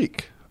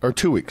week. Or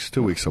 2 weeks.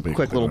 2 weeks will be.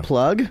 Quick little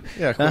plug.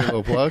 Yeah, quick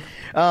little plug.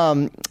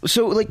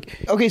 So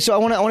I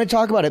want to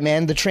talk about it,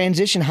 man. The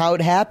transition, how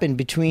it happened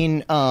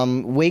between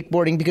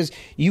wakeboarding, because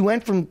you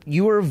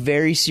were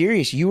very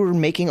serious. You were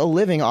making a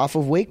living off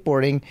of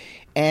wakeboarding,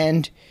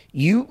 and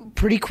you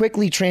pretty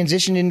quickly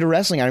transitioned into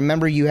wrestling. I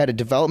remember you had a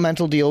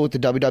developmental deal with the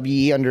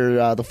WWE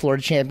under the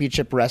Florida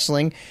Championship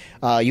Wrestling.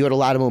 You had a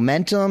lot of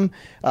momentum.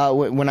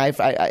 When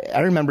I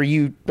remember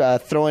you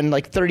throwing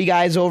like 30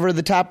 guys over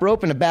the top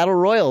rope in a battle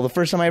royal. The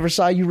first time I ever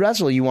saw you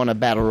wrestle, you won a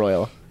battle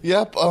royal.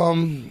 Yep.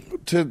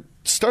 To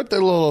start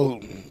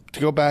to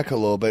go back a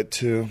little bit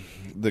to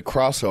the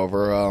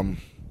crossover,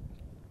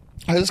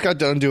 I just got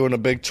done doing a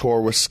big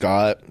tour with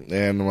Scott,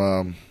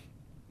 and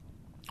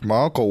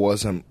my uncle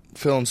wasn't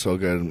feeling so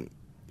good,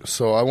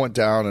 so I went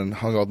down and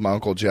hung out with my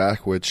Uncle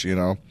Jack, which,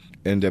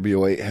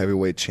 NWA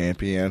heavyweight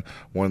champion,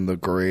 one of the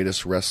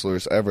greatest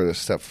wrestlers ever to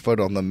step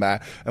foot on the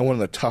mat, and one of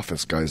the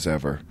toughest guys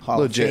ever.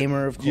 Hall of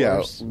Famer, of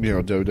course.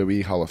 Yeah,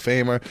 WWE Hall of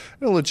Famer,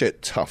 and a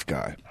legit tough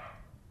guy.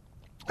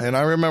 And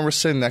I remember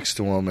sitting next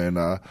to him,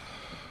 and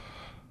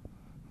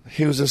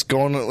he was just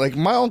going, like,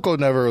 my uncle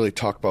never really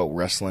talked about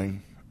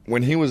wrestling.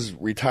 When he was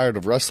retired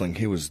of wrestling,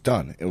 he was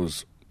done. It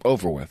was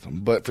over with him.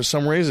 But for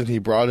some reason, he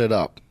brought it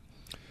up.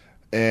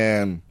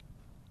 And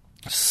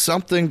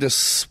something just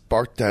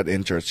sparked that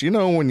interest.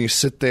 When you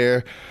sit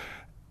there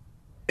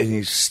and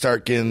you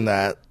start getting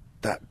that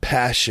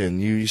passion,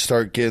 you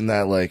start getting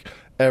that, like,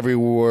 every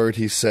word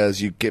he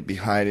says, you get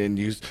behind it, and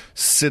you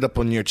sit up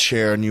on your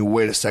chair and you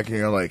wait a second,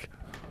 and you're like,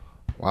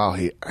 wow,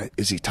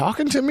 is he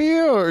talking to me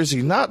or is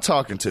he not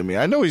talking to me?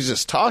 I know he's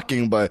just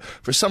talking, but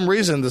for some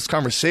reason this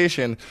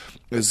conversation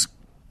is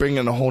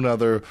bringing a whole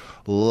nother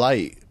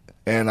light.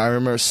 And I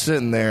remember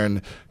sitting there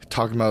and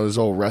talking about his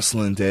old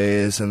wrestling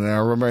days, and then I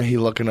remember he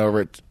looking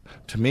over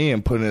to me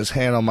and putting his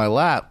hand on my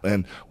lap,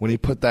 and when he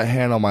put that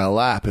hand on my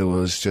lap, it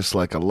was just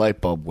like a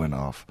light bulb went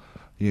off.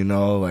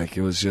 Like,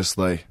 it was just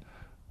like,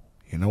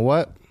 you know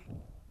what?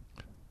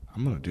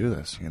 I'm going to do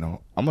this, I'm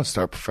going to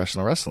start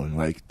professional wrestling.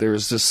 Like,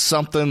 there's just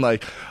something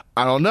like,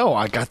 I don't know,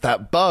 I got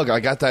that bug, I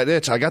got that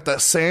itch, I got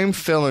that same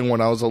feeling when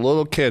I was a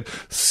little kid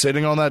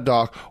sitting on that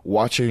dock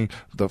watching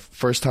the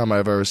first time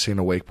I've ever seen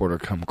a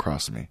wakeboarder come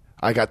across me.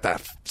 I got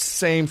that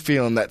same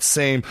feeling,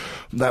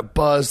 that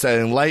buzz, that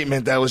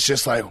enlightenment that was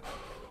just like,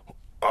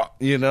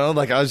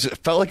 like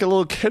felt like a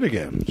little kid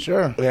again.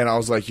 Sure. And I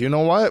was like, you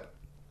know what?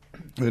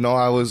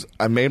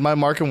 I made my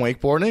mark in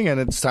wakeboarding, and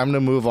it's time to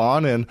move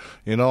on. And,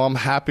 I'm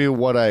happy with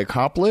what I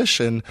accomplished,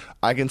 and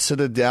I can sit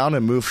it down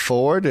and move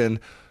forward, and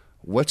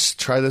let's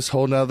try this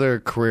whole nother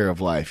career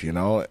of life,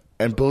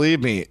 And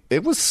believe me,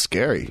 it was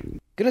scary.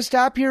 Gonna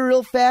stop here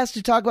real fast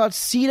to talk about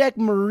SeaDeck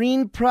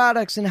Marine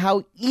products and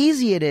how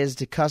easy it is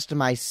to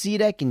customize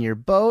SeaDeck in your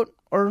boat,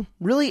 or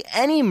really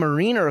any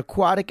marine or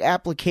aquatic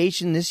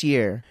application this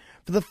year.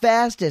 For the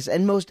fastest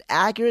and most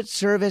accurate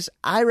service,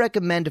 I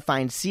recommend to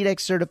find SeaDeck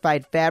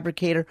certified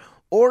fabricator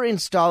or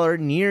installer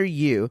near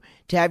you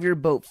to have your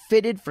boat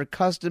fitted for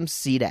custom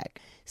SeaDeck.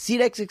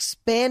 SeaDeck's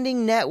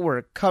expanding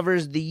network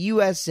covers the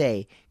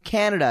USA,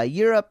 Canada,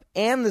 Europe,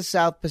 and the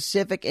South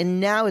Pacific, and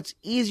now it's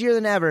easier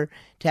than ever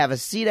to have a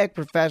SeaDeck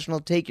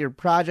professional take your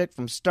project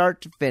from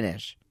start to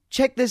finish.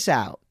 Check this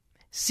out.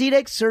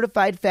 SeaDeck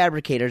certified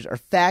fabricators are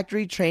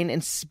factory trained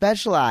and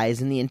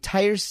specialize in the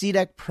entire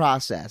SeaDeck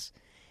process.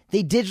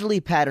 They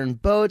digitally pattern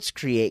boats,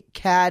 create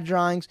CAD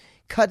drawings,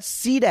 cut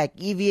SeaDeck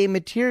EVA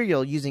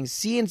material using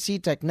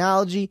CNC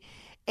technology,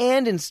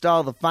 and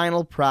install the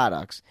final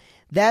products.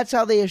 That's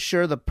how they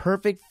assure the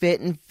perfect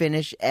fit and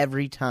finish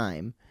every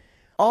time.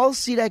 All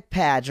SeaDeck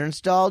pads are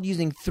installed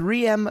using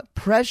 3M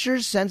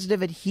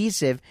pressure-sensitive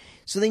adhesive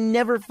so they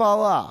never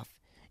fall off.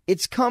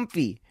 It's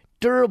comfy,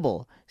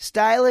 durable,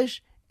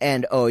 stylish,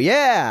 and oh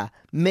yeah,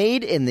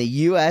 made in the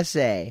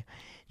USA.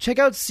 Check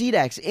out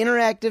SeaDeck's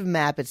interactive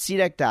map at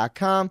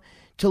SeaDeck.com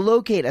to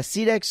locate a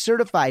SeaDeck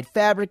certified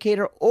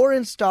fabricator or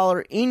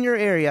installer in your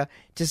area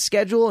to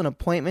schedule an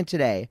appointment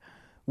today.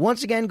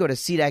 Once again, go to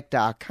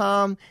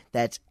SeaDeck.com.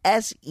 That's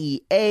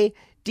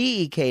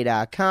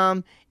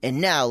SeaDeck.com. And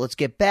now let's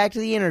get back to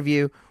the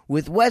interview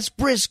with Wes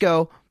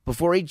Brisco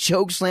before he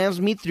choke slams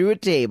me through a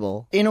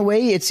table. In a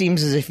way, it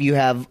seems as if you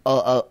have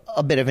a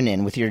bit of an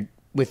in with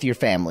your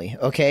family,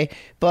 okay?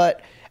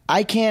 But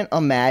I can't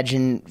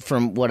imagine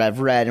from what I've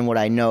read and what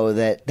I know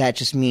that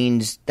just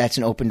means that's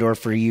an open door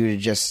for you to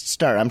just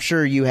start. I'm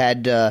sure you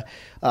had to.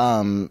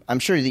 I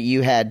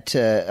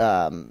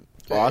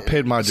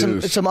paid my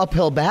dues. Some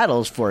uphill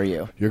battles for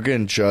you. You're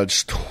getting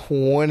judged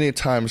 20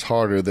 times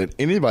harder than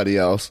anybody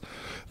else.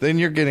 Then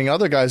you're getting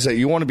other guys that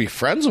you want to be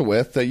friends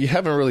with that you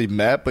haven't really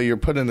met, but you're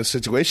put in a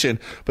situation.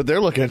 But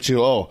they're looking at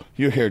you, oh,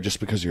 you're here just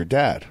because you're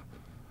dad.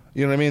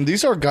 You know what I mean?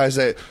 These are guys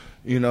that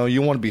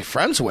you want to be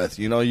friends with.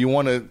 You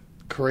want to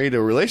create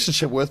a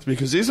relationship with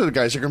because these are the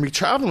guys you're going to be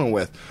traveling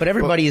with. But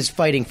everybody is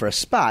fighting for a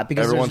spot.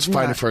 Because everyone's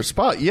fighting for a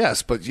spot,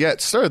 yes. But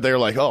yet, sir, they're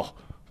like, oh,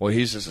 well,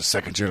 he's just a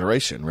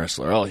second-generation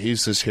wrestler. Oh,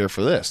 he's just here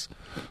for this.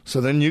 So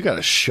then you got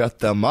to shut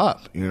them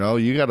up.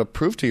 You got to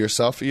prove to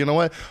yourself, you know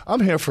what? I'm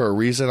here for a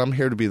reason. I'm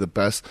here to be the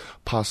best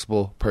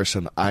possible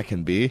person I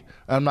can be.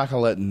 I'm not going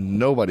to let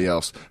nobody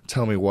else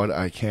tell me what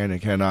I can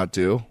and cannot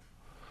do.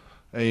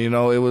 And,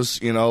 it was,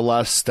 a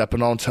lot of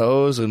stepping on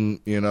toes and,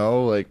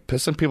 like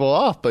pissing people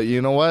off. But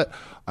you know what?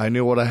 I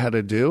knew what I had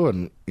to do.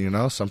 And,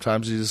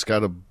 sometimes you just got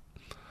to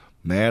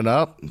man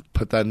up,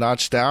 put that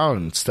notch down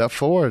and step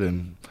forward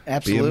and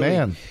Absolutely. Be a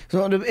man.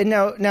 So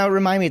now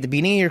remind me, at the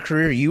beginning of your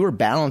career, you were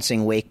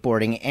balancing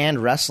wakeboarding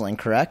and wrestling,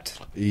 correct?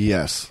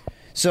 Yes.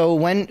 So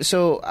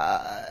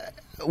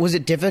was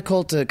it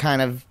difficult to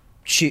kind of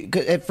shoot?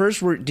 At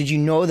first, did you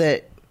know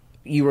that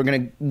you were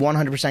going to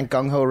 100%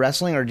 gung-ho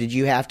wrestling, or did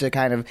you have to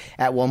kind of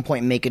at one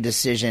point make a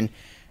decision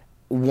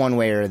one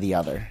way or the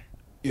other?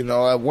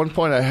 At one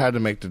point I had to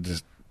make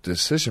the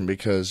decision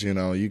because,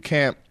 you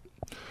can't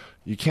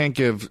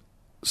give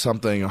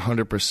something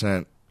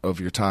 100% of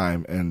your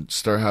time and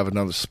start having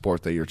another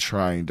sport that you're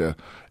trying to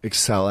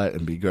excel at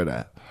and be good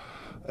at.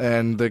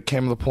 And there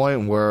came the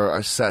point where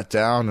I sat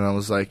down and I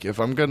was like, if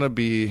I'm going to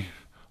be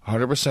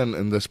 100%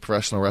 in this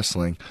professional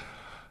wrestling,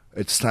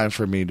 it's time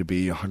for me to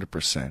be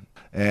 100%.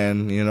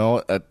 And,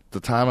 at the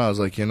time I was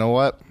like, you know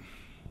what?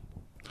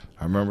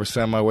 I remember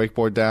setting my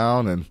wakeboard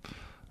down and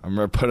I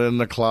remember putting it in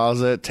the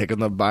closet, taking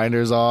the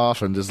binders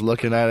off and just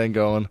looking at it and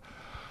going,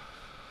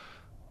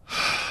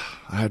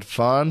 I had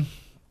fun,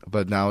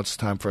 but now it's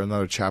time for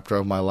another chapter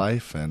of my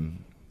life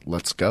and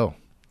let's go.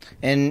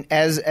 And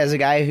as a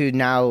guy who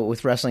now,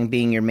 with wrestling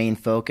being your main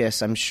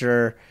focus, I'm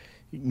sure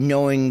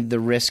knowing the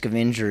risk of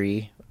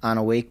injury on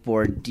a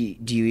wakeboard,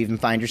 do you even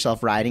find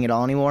yourself riding at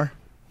all anymore?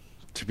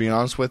 To be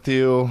honest with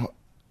you,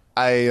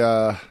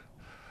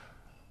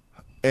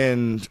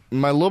 in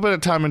my little bit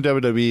of time in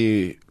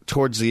WWE,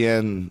 towards the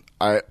end,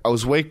 I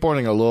was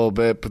wakeboarding a little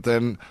bit, but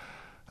then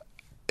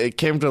it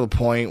came to the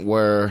point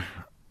where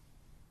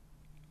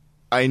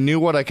I knew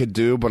what I could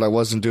do, but I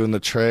wasn't doing the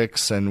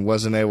tricks and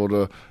wasn't able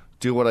to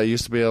do what I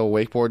used to be able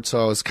to wakeboard,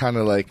 so I was kind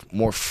of like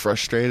more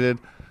frustrated.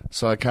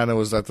 So I kind of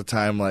was at the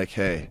time like,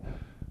 hey,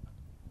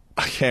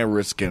 I can't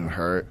risk getting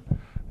hurt.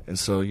 And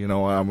so,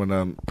 I'm going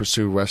to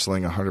pursue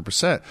wrestling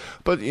 100%.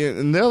 But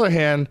on the other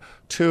hand,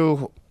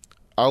 too,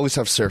 I always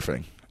have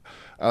surfing.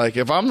 Like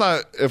if I'm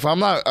not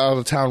out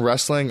of town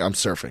wrestling, I'm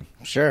surfing.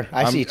 Sure,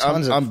 I see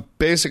tons of. I'm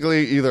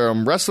basically either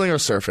I'm wrestling or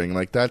surfing.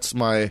 Like that's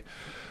my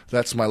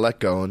let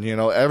go. And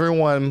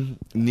everyone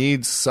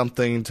needs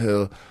something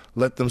to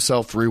let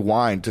themselves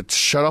rewind, to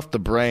shut off the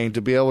brain,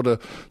 to be able to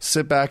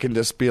sit back and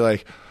just be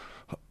like,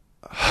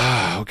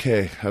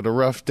 okay, had a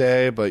rough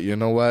day, but you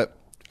know what?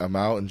 I'm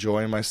out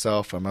enjoying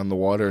myself. I'm on the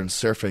water, and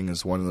surfing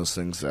is one of those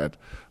things that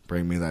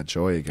bring me that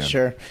joy again.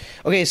 Sure.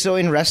 Okay, so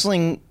in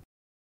wrestling,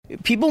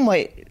 people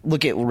might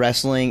look at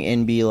wrestling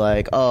and be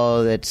like,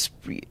 "Oh, that's."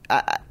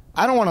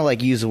 I don't want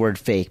to use the word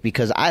fake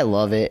because I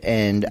love it,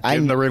 and Get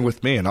in the ring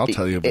with me, and I'll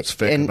tell you if it's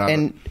fake or not.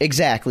 And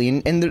exactly,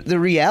 and the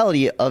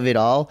reality of it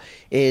all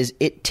is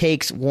it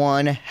takes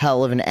one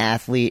hell of an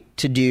athlete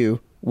to do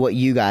what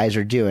you guys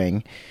are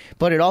doing.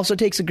 But it also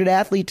takes a good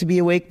athlete to be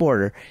a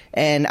wakeboarder.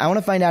 And I want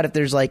to find out if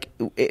there's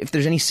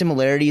any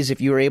similarities,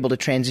 if you were able to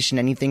transition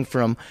anything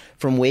from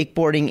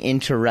wakeboarding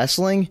into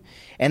wrestling.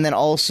 And then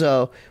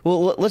also,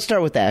 well, let's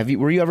start with that.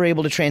 Were you ever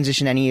able to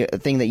transition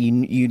anything that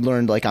you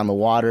learned on the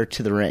water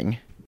to the ring?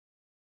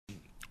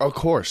 Of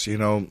course.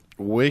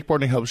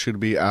 Wakeboarding helps you to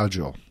be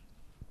agile,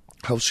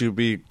 helps you to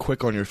be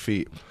quick on your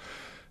feet.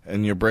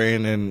 And your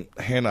brain and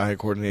hand-eye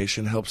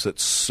coordination helps it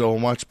so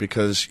much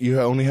because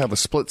you only have a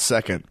split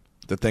second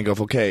to think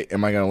of, okay,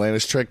 am I going to land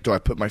this trick? Do I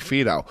put my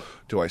feet out?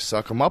 Do I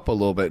suck them up a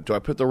little bit? Do I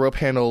put the rope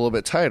handle a little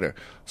bit tighter?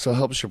 So it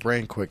helps your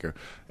brain quicker.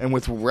 And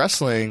with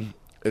wrestling,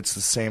 it's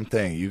the same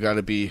thing. You got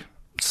to be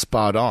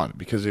spot on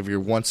because if you're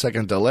 1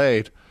 second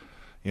delayed,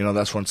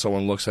 that's when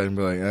someone looks at it and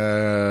be like,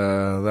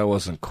 that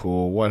wasn't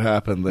cool. What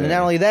happened there? And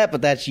not only that,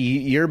 but that's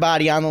your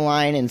body on the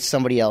line and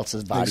somebody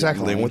else's body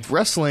Exactly. on the line. And with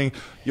wrestling,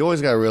 you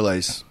always got to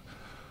realize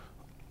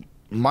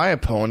my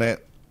opponent,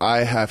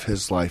 I have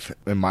his life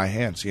in my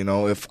hands.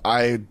 If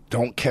I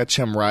don't catch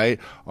him right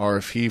or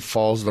if he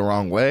falls the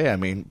wrong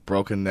way,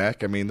 broken neck.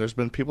 There's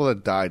been people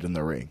that died in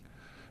the ring.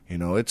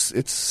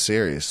 It's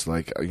serious.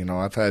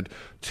 I've had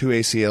 2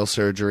 ACL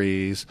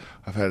surgeries.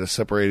 I've had a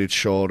separated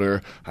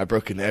shoulder. I've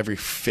broken every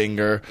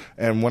finger.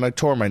 And when I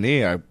tore my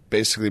knee, I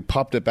basically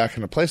popped it back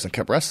into place and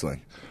kept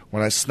wrestling.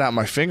 When I snapped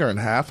my finger in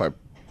half, I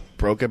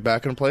broke it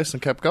back in place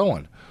and kept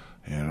going.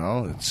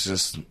 It's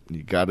just,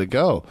 you got to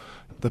go.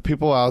 The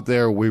people out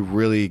there, we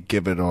really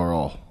give it our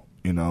all.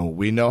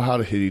 We know how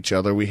to hit each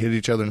other. We hit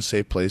each other in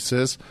safe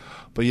places,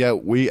 but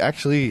yet we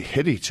actually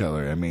hit each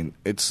other.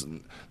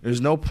 There's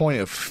no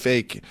point of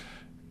fake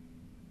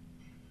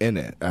in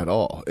it at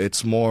all.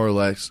 It's more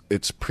like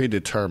it's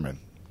predetermined.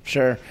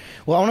 Sure.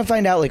 Well, I want to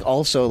find out,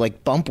 also,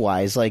 bump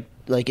wise, like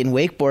in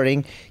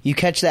wakeboarding, you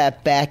catch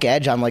that back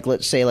edge on,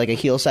 let's say, a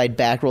heel side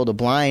back roll to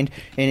blind.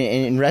 And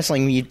in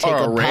wrestling, you take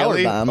a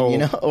power bomb,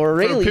 or a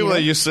railie. For people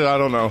that used to, I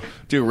don't know,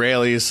 do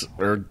railies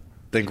or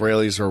think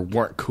railies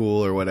weren't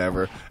cool or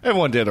whatever.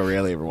 Everyone did a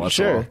railie every once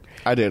in a while.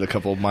 I did a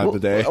couple of mine a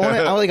day. I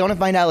want to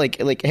find out,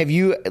 have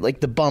you,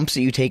 the bumps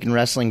that you take in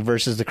wrestling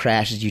versus the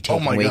crashes you take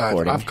in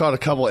wakeboarding? God, I've caught a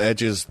couple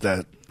edges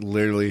that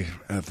literally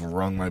have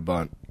wrung my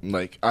butt.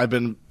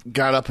 I've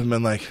got up and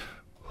been like,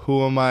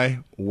 who am I?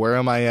 Where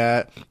am I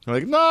at? I'm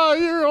like, no,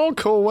 you're all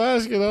cool,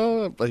 Wes,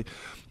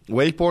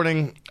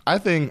 wakeboarding, I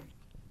think,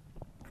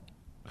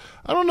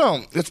 I don't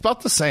know. It's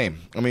about the same.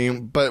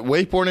 But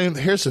wakeboarding,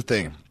 here's the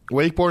thing.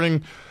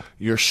 Wakeboarding,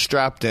 you're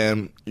strapped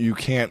in. You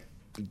can't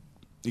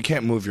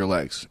move your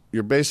legs.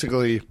 You're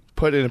basically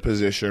put in a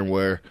position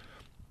where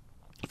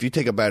if you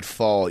take a bad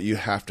fall, you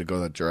have to go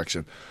that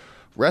direction.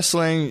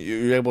 Wrestling,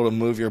 you're able to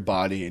move your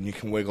body and you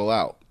can wiggle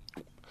out.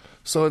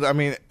 So,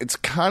 it's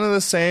kind of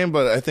the same,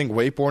 but I think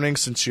wakeboarding,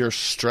 since you're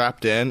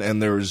strapped in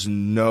and there's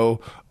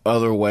no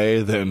other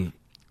way than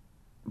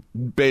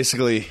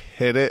basically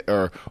hit it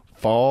or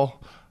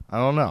fall, I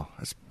don't know.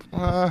 It's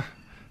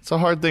a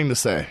hard thing to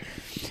say.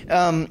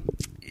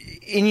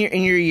 In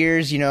your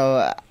years,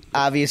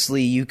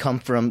 obviously you come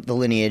from the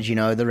lineage,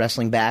 the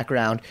wrestling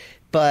background,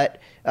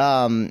 but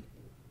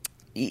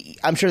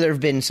I'm sure there have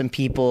been some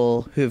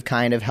people who have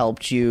kind of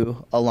helped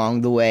you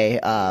along the way.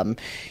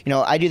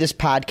 I do this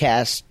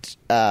podcast,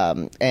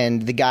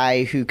 and the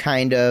guy who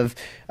kind of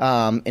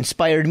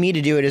inspired me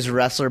to do it is a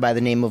wrestler by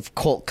the name of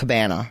Colt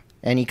Cabana,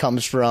 and he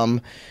comes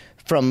from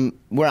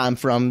where I'm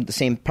from, the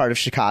same part of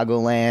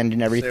Chicagoland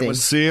and everything. Same with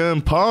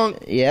CM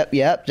Punk.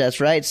 Yep, that's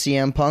right.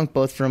 CM Punk,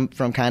 both from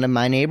kind of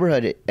my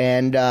neighborhood,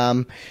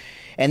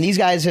 and these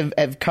guys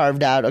have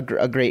carved out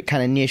a great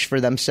kind of niche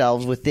for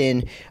themselves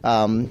within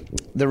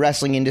the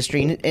wrestling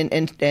industry.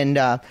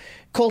 And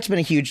Colt's been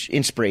a huge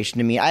inspiration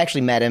to me. I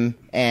actually met him,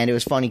 and it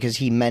was funny because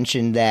he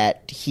mentioned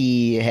that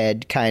he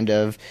had kind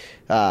of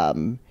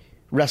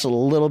wrestled a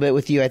little bit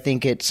with you, I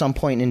think, at some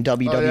point in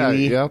WWE. Oh, yeah,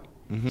 yep.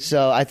 Mm-hmm.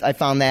 So I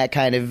found that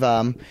kind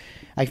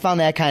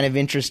of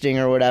interesting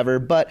or whatever.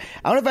 But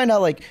I want to find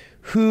out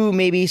who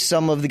maybe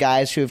some of the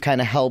guys who have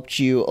kind of helped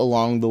you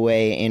along the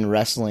way in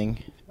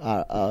wrestling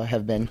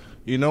have been.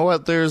 You know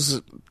what? There's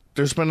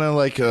been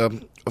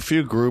a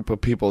few group of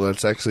people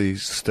that's actually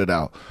stood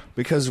out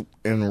because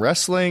in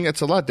wrestling it's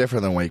a lot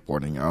different than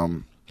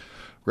wakeboarding.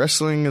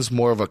 Wrestling is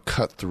more of a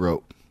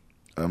cutthroat.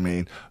 I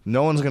mean,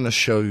 no one's going to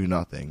show you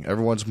nothing.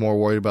 Everyone's more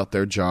worried about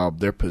their job,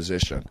 their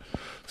position.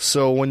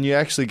 So when you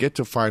actually get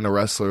to find a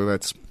wrestler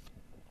that's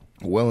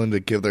willing to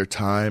give their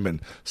time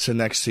and sit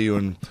next to you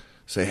and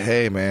say,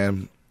 hey,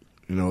 man,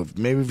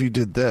 maybe if you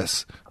did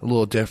this a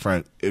little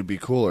different, it'd be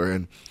cooler.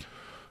 And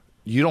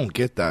you don't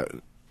get that.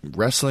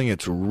 Wrestling,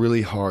 it's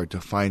really hard to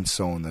find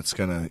someone that's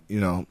going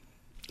to,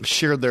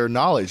 share their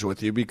knowledge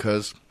with you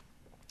because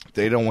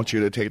they don't want you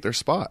to take their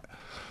spot.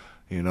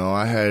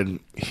 I had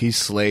Heath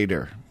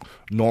Slater,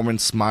 Norman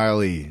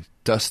Smiley,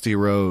 Dusty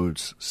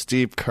Rhodes,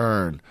 Steve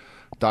Kern,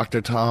 Dr.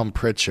 Tom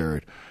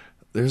Pritchard.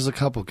 There's a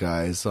couple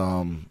guys.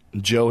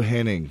 Joe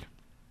Henning,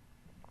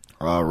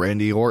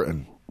 Randy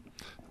Orton,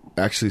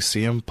 actually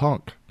CM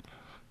Punk.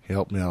 He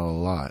helped me out a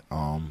lot.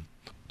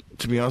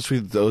 To be honest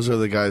with you, those are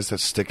the guys that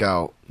stick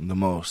out the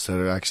most,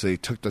 that actually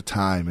took the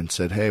time and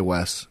said, hey,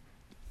 Wes,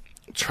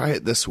 try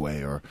it this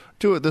way or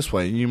do it this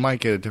way, and you might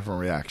get a different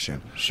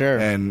reaction. Sure.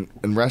 And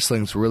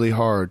wrestling's really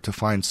hard to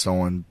find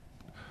someone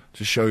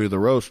to show you the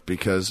ropes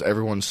because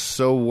everyone's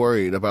so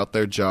worried about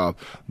their job,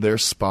 their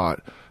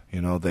spot. They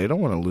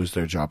don't want to lose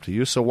their job to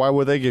you, so why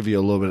would they give you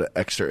a little bit of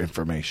extra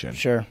information?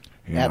 Sure.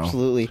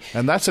 Absolutely.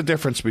 And that's the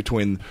difference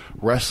between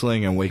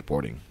wrestling and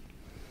wakeboarding.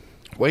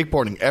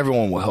 Wakeboarding,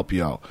 everyone will help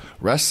you out.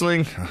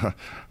 Wrestling,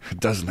 it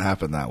doesn't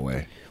happen that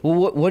way.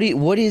 Well,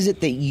 what is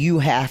it that you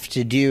have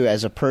to do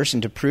as a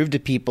person to prove to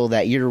people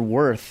that you're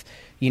worth,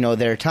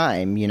 their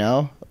time?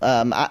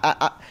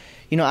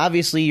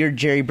 Obviously you're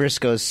Jerry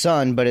Brisco's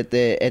son, but at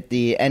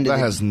the end of that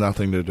has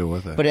nothing to do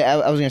with it. But I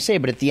was going to say,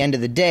 but at the end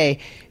of the day,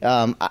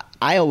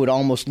 I would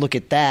almost look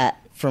at that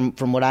from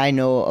what I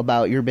know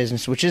about your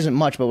business, which isn't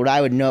much, but what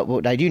I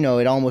do know,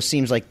 it almost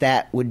seems like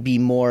that would be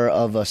more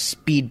of a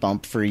speed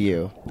bump for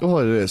you. Oh,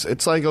 it is.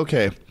 It's like,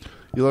 okay,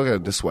 you look at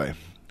it this way.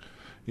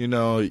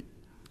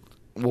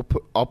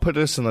 I'll put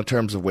this in the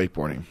terms of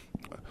wakeboarding.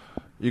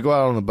 You go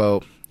out on the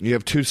boat, you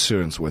have 2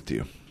 students with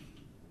you.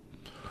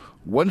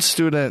 One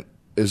student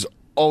is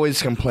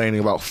always complaining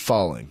about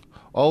falling,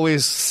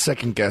 always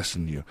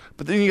second-guessing you.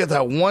 But then you get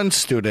that one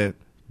student,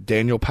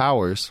 Daniel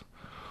Powers,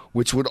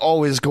 which would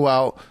always go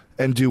out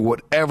and do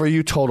whatever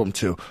you told him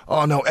to.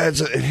 Oh, no, Ed's,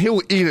 and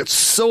he'll eat it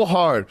so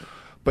hard,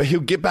 but he'll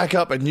get back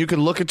up, and you can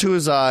look into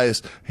his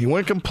eyes. He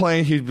wouldn't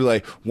complain. He'd be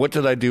like, what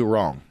did I do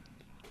wrong?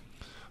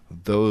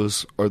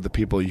 Those are the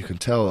people you can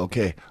tell,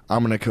 okay,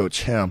 I'm going to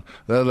coach him.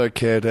 The other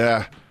kid,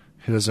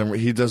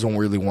 he doesn't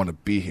really want to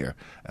be here.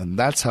 And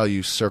that's how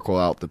you circle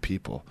out the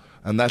people.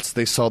 And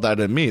they saw that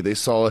in me. They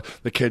saw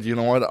the kid, you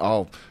know what,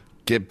 I'll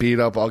get beat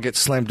up, I'll get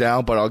slammed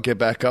down, but I'll get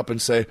back up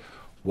and say,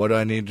 what do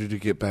I need to do to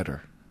get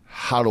better?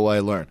 How do I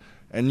learn?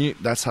 And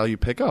that's how you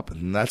pick up,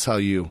 and that's how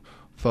you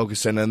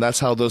focus in, and that's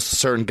how those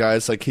certain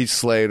guys like Heath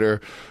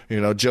Slater,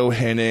 Joe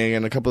Henning,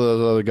 and a couple of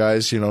those other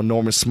guys,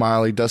 Norman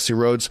Smiley, Dusty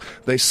Rhodes,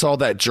 they saw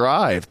that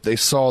drive. They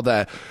saw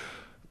that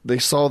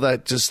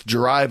just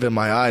drive in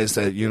my eyes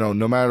that,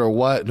 no matter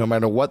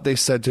what they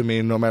said to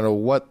me, no matter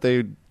what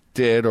they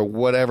did or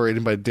whatever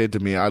anybody did to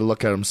me, I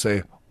look at them and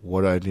say,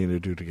 what do I need to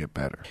do to get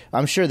better?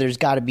 I'm sure there's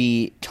got to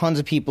be tons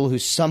of people who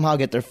somehow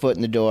get their foot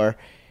in the door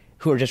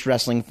who are just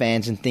wrestling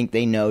fans and think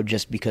they know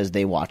just because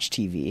they watch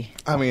TV.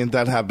 I mean,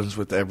 that happens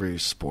with every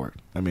sport.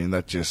 It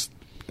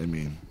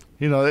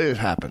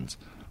happens.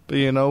 But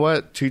you know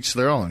what? To each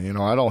their own.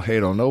 I don't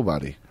hate on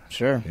nobody.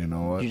 Sure. You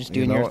know what? You're just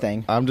doing your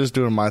thing. I'm just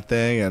doing my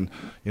thing, and,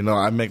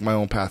 I make my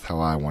own path how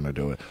I want to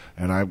do it.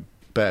 And I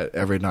bet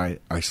every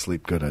night I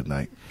sleep good at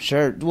night.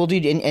 Sure. Well,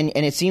 dude, and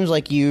it seems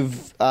like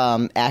you've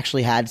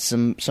actually had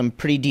some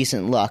pretty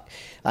decent luck.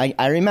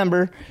 I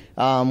remember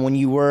when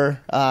you were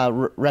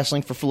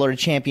wrestling for Florida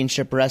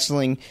Championship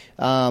Wrestling,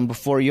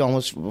 before you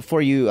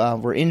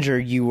were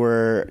injured, you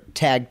were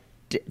tag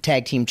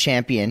team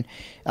champion,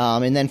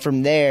 and then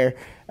from there,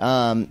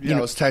 I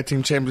was tag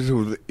team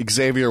champion with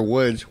Xavier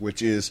Woods,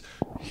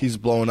 he's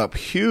blowing up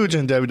huge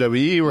in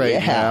WWE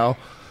right now,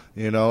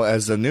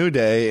 as the New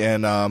Day,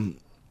 and I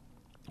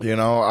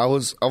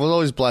was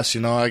always blessed.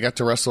 I got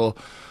to wrestle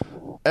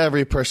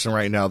every person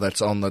right now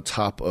that's on the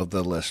top of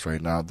the list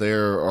right now.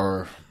 There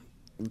are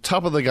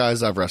top of the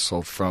guys I've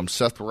wrestled, from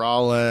Seth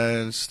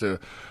Rollins to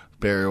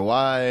Barry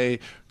White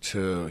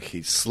to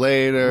Heath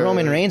Slater,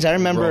 Roman Reigns. I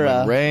remember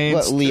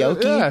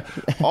Leoki. Yeah,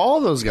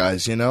 all those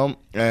guys,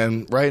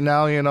 And right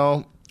now,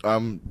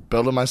 I'm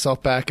building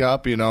myself back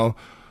up,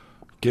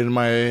 getting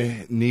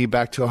my knee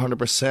back to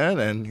 100%,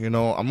 and,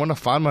 I'm going to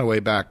find my way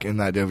back in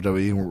that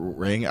WWE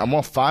ring. I'm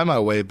going to find my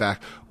way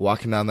back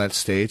walking down that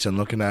stage and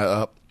looking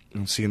up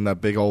and seeing that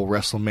big old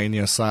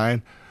WrestleMania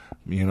sign.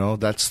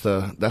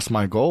 That's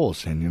my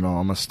goals, and, I'm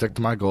going to stick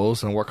to my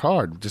goals and work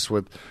hard, just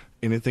with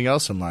anything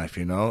else in life,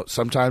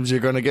 Sometimes you're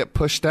going to get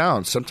pushed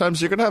down.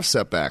 Sometimes you're going to have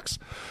setbacks.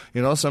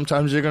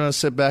 Sometimes you're going to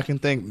sit back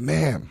and think,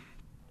 man,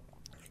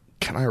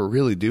 can I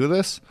really do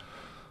this?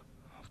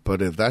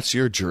 But if that's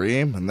your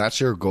dream and that's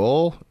your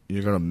goal,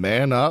 you're going to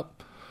man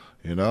up,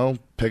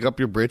 pick up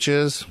your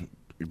britches.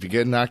 If you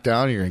get knocked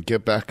down, you're going to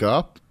get back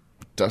up,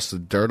 dust the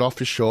dirt off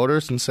your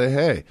shoulders and say,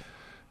 hey,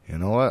 you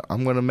know what?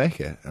 I'm going to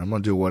make it. I'm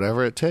going to do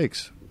whatever it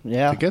takes.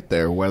 to get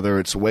there, whether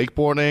it's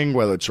wakeboarding,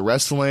 whether it's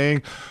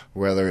wrestling,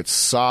 whether it's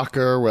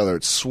soccer, whether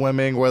it's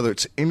swimming, whether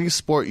it's any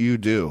sport you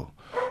do.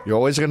 You're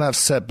always going to have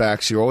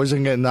setbacks. You're always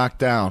going to get knocked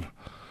down.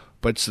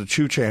 But it's the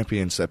true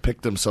champions that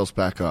pick themselves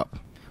back up.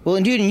 Well,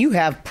 and dude, and you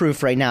have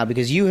proof right now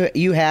because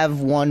you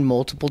have won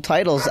multiple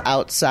titles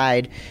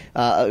outside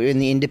in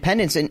the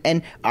independents,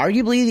 and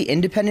arguably the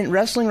independent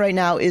wrestling right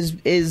now is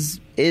it's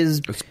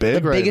the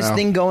big right biggest now.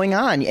 thing going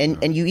on,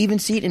 and you even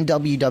see it in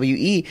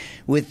WWE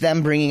with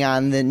them bringing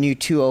on the new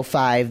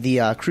 205, the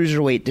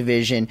cruiserweight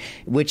division,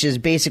 which is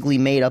basically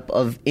made up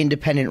of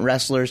independent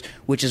wrestlers,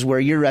 which is where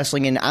you're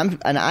wrestling, and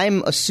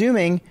I'm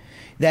assuming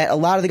that a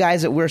lot of the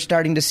guys that we're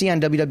starting to see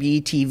on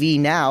WWE TV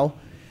now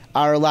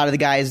are a lot of the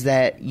guys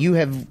that you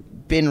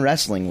have been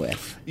wrestling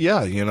with.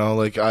 Yeah, you know,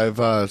 like I've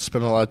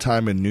spent a lot of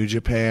time in New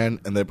Japan,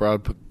 and they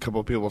brought a couple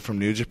of people from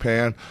New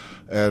Japan.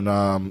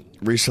 And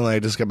recently I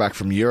just got back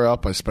from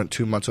Europe. I spent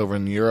 2 months over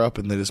in Europe,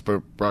 and they just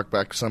brought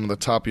back some of the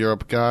top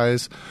Europe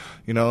guys.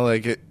 You know,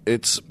 like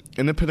it's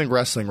independent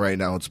wrestling right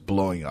now. It's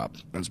blowing up.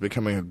 It's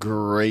becoming a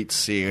great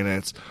scene.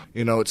 And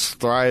it's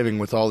thriving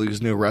with all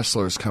these new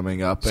wrestlers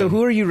coming up. So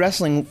who are you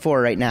wrestling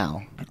for right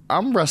now?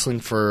 I'm wrestling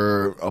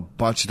for a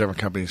bunch of different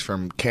companies,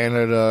 from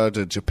Canada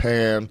to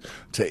Japan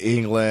to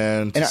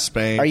England to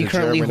Spain. Are you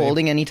currently Germany.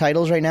 holding any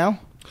titles right now?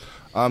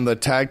 I'm the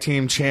tag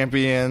team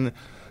champion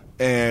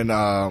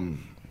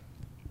in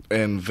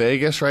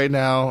Vegas right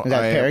now. Is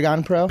that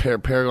Paragon Pro?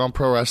 Paragon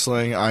Pro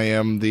Wrestling. I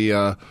am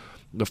the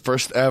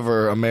first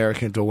ever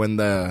American to win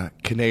the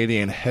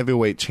Canadian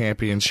Heavyweight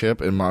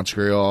Championship in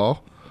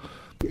Montreal.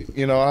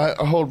 You know, I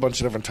hold a bunch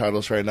of different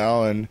titles right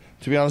now, and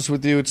to be honest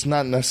with you, it's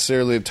not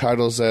necessarily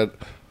titles that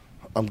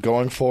I'm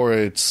going for.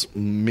 It's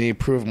me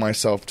proving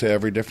myself to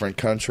every different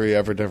country,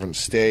 every different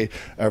state,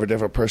 every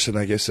different person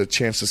that gets a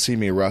chance to see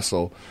me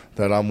wrestle,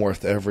 that I'm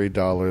worth every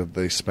dollar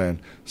they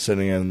spend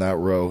sitting in that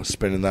row,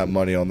 spending that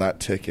money on that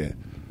ticket.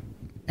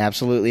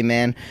 Absolutely,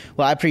 man.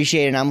 Well, I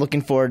appreciate it, and I'm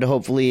looking forward to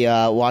hopefully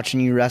watching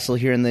you wrestle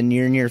here in the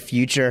near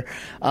future.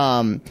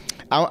 I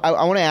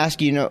want to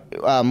ask you,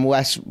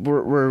 Wes,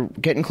 we're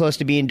getting close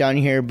to being done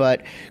here,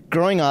 but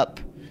growing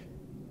up,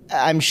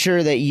 I'm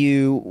sure that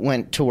you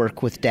went to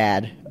work with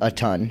Dad a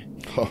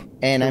ton. Oh,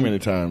 and too many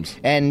times.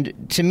 And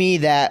to me,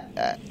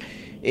 that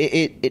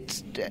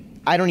it's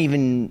hard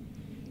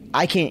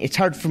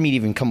for me to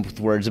even come up with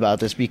words about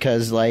this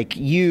because, like,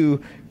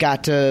 you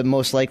got to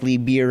most likely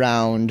be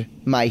around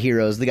my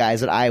heroes, the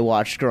guys that I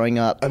watched growing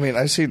up. I mean,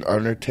 I've seen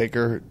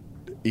Undertaker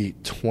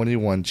eat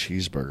 21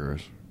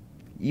 cheeseburgers.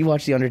 You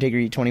watched The Undertaker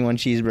eat 21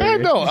 cheeseburgers? I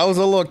know. I was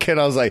a little kid.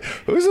 I was like,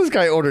 who's this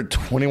guy ordered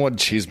 21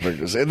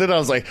 cheeseburgers? And then I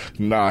was like,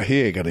 nah,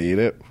 he ain't going to eat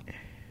it.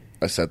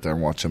 I sat there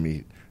and watched him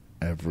eat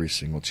every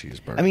single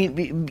cheeseburger. I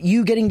mean,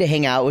 you getting to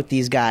hang out with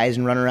these guys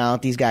and run around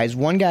with these guys.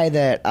 One guy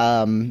that,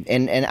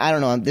 and I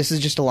don't know, this is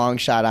just a long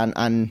shot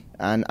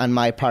on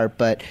my part,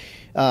 but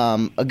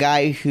a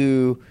guy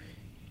who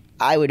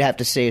I would have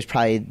to say is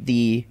probably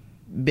the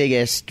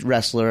biggest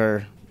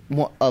wrestler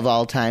of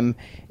all time,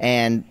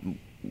 and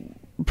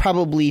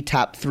probably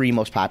top 3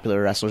 most popular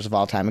wrestlers of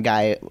all time, a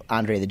guy,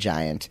 Andre the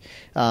Giant.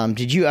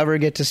 Did you ever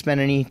get to spend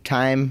any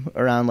time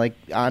around, like,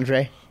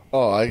 Andre?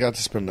 Oh, I got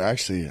to spend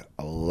actually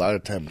a lot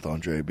of time with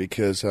Andre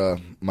because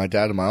my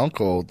dad and my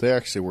uncle, they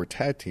actually were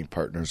tag team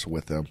partners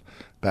with him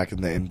back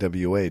in the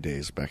NWA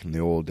days, back in the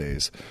old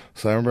days.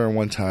 So I remember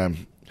one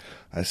time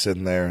I was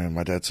sitting there and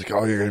my dad's like,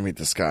 oh, you're going to meet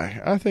this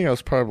guy. I think I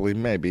was probably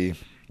maybe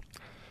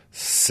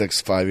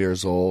 5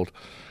 years old,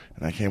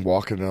 and I came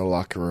walking into the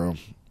locker room.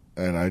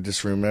 And I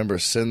just remember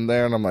sitting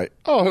there, and I'm like,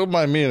 oh, who am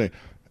I meeting?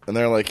 And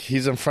they're like,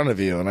 he's in front of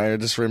you. And I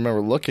just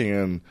remember looking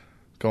and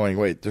going,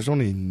 wait, there's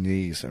only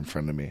knees in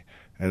front of me.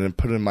 And then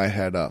putting my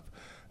head up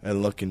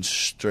and looking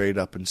straight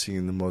up and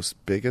seeing the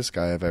most biggest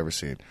guy I've ever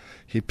seen.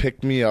 He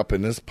picked me up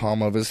in his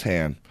palm of his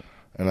hand,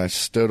 and I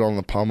stood on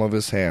the palm of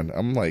his hand.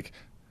 I'm like,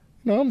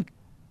 I'm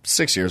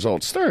 6 years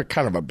old. Still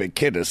kind of a big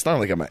kid. It's not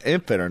like I'm an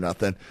infant or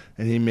nothing.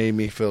 And he made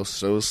me feel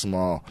so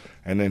small.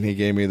 And then he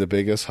gave me the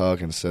biggest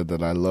hug and said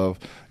that I love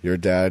your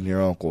dad and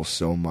your uncle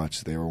so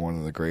much. They were one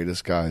of the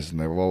greatest guys, and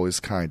they were always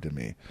kind to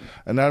me.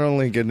 And not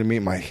only getting to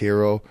meet my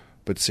hero,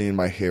 but seeing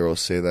my hero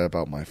say that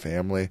about my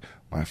family,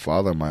 my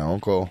father, my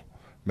uncle,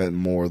 meant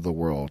more of the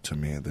world to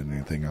me than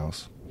anything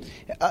else.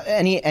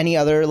 Any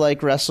other,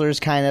 like, wrestlers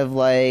kind of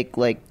like?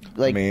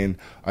 I mean,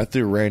 I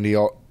threw Randy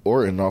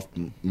Orton off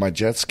my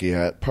jet ski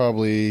at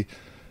probably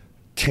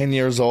 10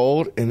 years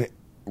old, and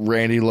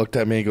Randy looked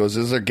at me and goes,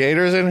 is there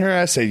gators in here?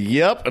 I said,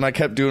 yep, and I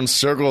kept doing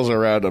circles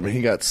around him, and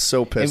he got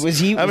so pissed.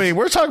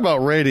 We're talking about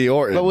Randy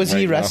Orton. But was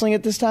he right wrestling now.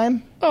 At this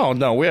time? Oh,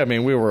 no,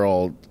 we were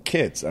all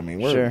kids. I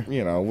mean,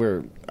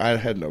 I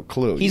had no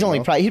clue.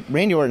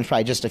 Randy Orton's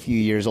probably just a few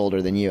years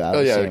older than you, I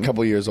would assume. A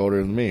couple years older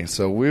than me.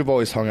 So we've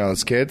always hung out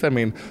as kids. I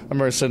mean, I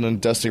remember sitting in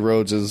Dusty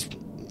Rhodes'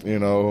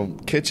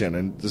 kitchen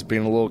and just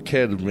being a little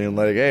kid and being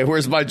like, hey,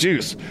 where's my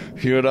juice?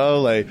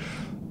 Like,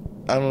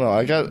 I don't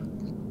know.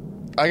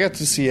 I got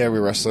to see every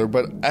wrestler,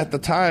 but at the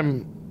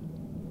time,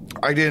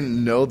 I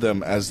didn't know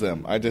them as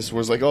them. I just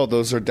was like, oh,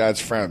 those are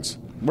Dad's friends.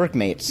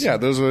 Workmates. Yeah,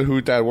 those are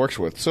who Dad works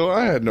with. So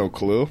I had no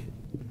clue.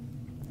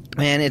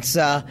 Man, it's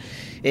an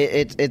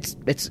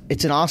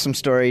awesome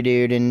story,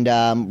 dude, and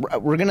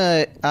we're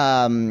gonna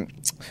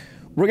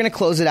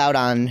close it out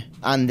on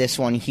this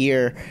one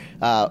here,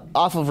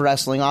 off of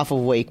wrestling, off of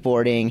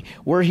wakeboarding.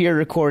 We're here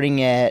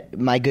recording at your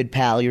good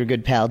pal,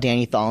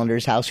 Danny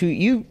Thollander's house, who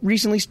you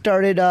recently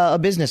started a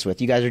business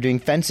with. You guys are doing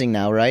fencing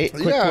now, right?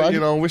 Quick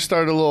plug. We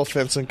started a little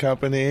fencing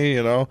company.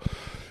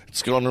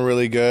 It's going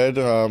really good.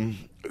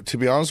 To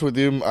be honest with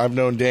you, I've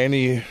known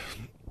Danny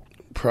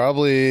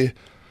probably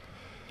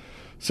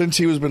since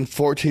he was been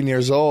 14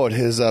 years old.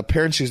 His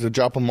parents used to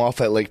drop him off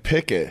at Lake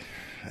Pickett.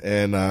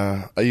 And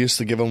I used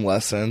to give him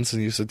lessons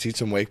and used to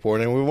teach him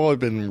wakeboarding. We've always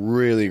been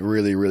really,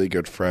 really, really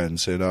good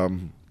friends.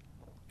 And,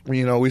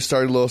 we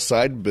started a little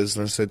side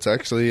business. It's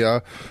actually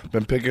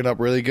been picking up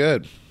really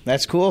good.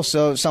 That's cool.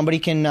 So somebody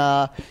can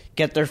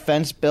get their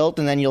fence built,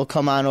 and then you'll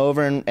come on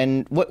over.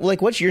 And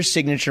what's your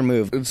signature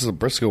move? It's the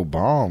Brisco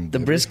bomb. The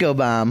Brisco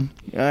bomb.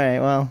 All right.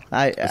 Well,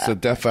 it's a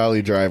Death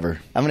Valley driver.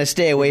 I'm going to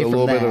stay away from that. A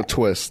little bit of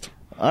twist.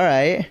 All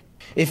right.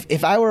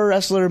 If I were a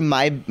wrestler,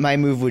 my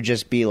move would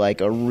just be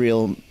like a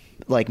real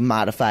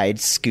modified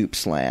scoop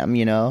slam.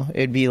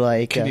 It'd be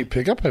like. Can you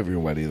pick up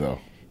everybody though?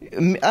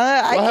 What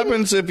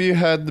happens if you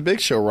had the Big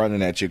Show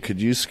running at you?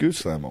 Could you scoop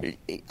slam him?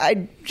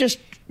 I'd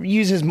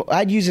use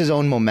his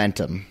own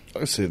momentum.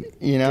 Listen,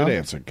 Good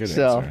answer.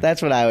 So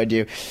that's what I would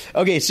do.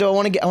 Okay, so I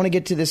want to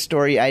get to this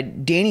story.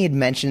 Danny had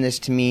mentioned this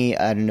to me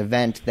at an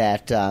event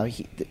that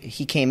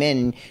he came in.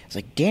 And I was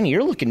like, Danny,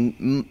 you're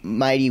looking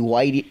mighty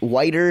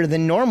whiter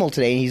than normal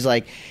today. And he's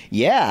like,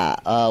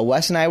 yeah,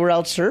 Wes and I were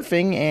out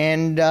surfing,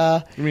 and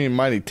you mean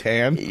mighty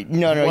tan?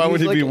 No. Why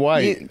would he be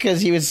white? Because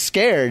he was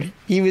scared.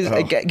 He was.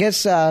 I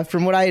guess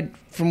from what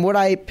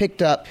I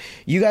picked up,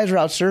 you guys were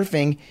out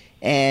surfing,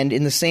 and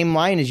in the same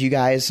line as you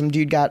guys, some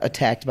dude got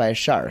attacked by a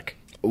shark.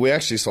 We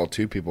actually saw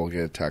 2 people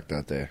get attacked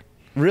that day.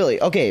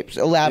 Really? Okay,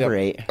 so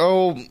elaborate. Yep.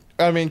 Oh,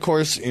 I mean, of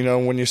course, when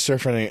you're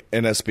surfing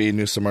in NSB,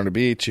 New Smyrna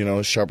Beach,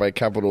 shark bite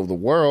capital of the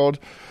world,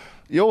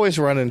 you always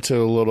run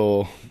into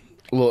little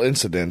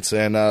incidents.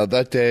 And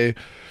that day,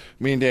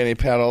 me and Danny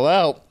paddled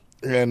out,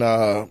 and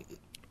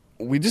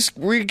we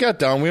got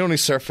down. We only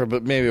surfed for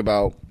maybe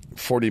about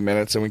 40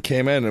 minutes, and we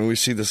came in, and we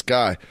see this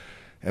guy,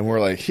 and we're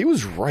like, he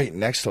was right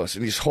next to us,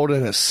 and he's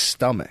holding his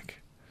stomach.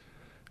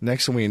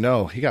 Next thing we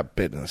know, he got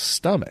bit in the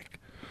stomach.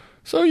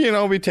 So,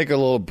 we take a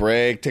little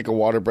break, take a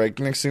water break.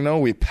 Next thing you know,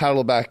 we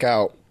paddle back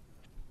out.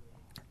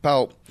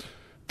 About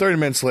 30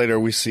 minutes later,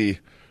 we see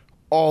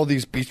all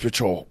these beach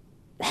patrol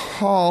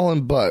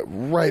hauling butt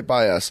right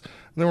by us. And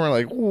then we're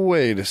like,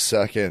 wait a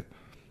second.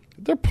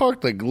 They're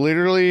parked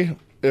literally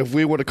if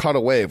we would have caught a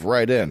wave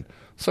right in.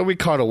 So we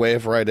caught a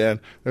wave right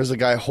in. There's a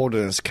guy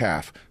holding his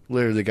calf.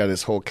 Literally got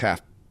his whole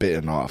calf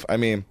bitten off. I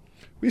mean,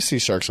 we see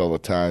sharks all the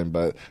time,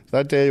 but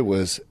that day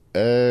was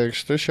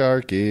extra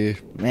sharky.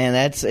 Man,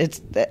 it's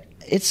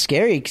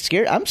scary.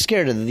 I'm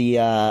scared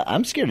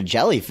of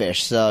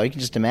jellyfish. So you can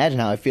just imagine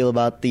how I feel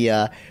about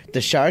the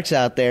sharks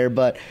out there.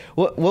 But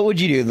what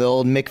would you do? The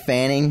old Mick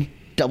Fanning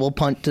double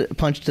punch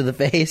to the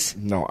face?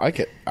 No, I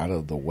get out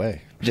of the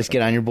way. Just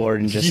get on your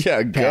board and just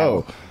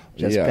paddle.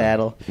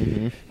 Paddle.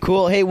 Mm-hmm.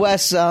 Cool. Hey,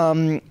 Wes.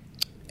 Any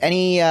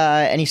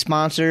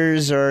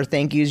sponsors or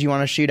thank yous you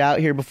want to shoot out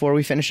here before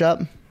we finish up?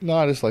 No,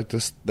 I just like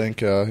to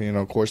thank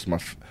of course my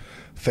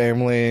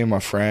family, my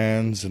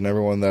friends, and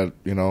everyone that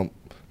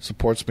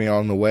supports me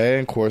on the way.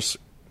 And of course,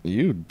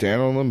 you,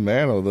 Dano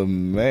the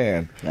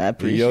man. I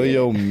appreciate the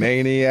yo-yo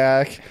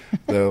maniac,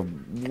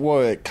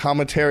 the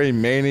commentary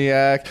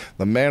maniac,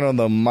 the man on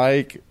the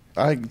mic.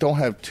 I don't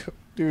have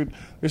dude.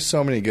 There's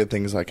so many good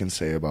things I can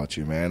say about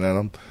you, man. And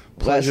I'm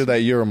pleasure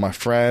that you're my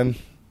friend.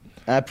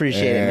 I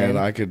appreciate it, man. And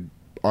I could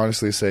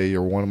honestly say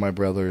you're one of my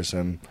brothers,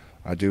 and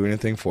I'd do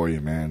anything for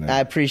you, man. And I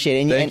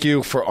appreciate it. Thank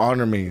you for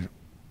honoring me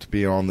to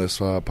be on this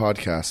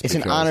podcast. It's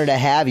an honor to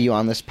have you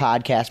on this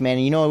podcast, man.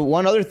 And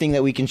one other thing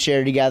that we can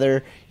share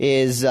together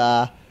is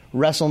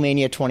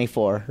WrestleMania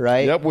 24,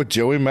 right? Yep, with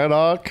Joey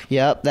Maddock.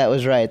 Yep, that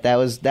was right. That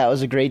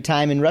was a great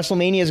time. And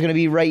WrestleMania is going to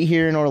be right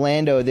here in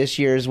Orlando this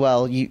year as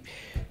well.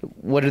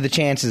 What are the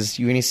chances?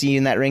 You going to see you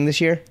in that ring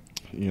this year?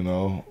 You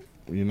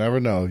never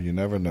know.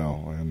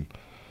 And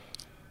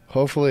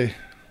hopefully,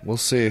 we'll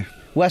see.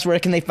 Wes, where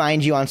can they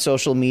find you on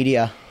social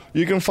media?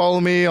 You can follow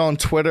me on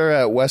Twitter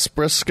at Wes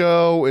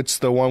Brisco. It's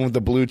the one with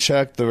the blue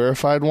check, the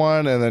verified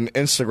one. And then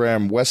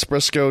Instagram, Wes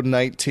Brisco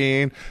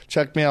 19.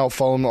 Check me out.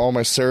 Follow all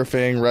my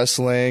surfing,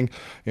 wrestling.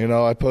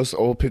 I post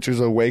old pictures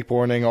of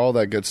wakeboarding, all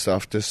that good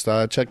stuff. Just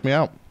check me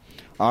out.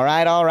 All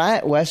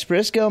right. Wes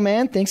Brisco,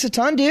 man. Thanks a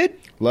ton, dude.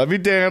 Love you,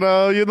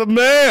 Dano. You're the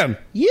man.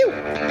 You.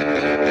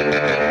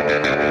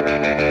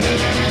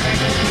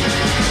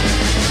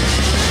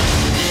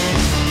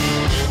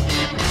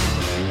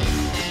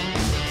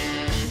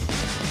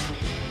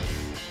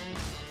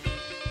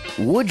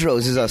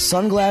 Woodrow's is a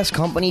sunglass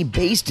company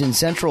based in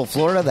Central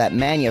Florida that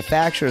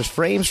manufactures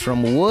frames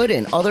from wood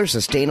and other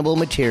sustainable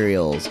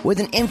materials. With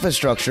an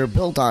infrastructure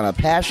built on a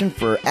passion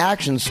for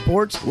action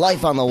sports,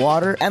 life on the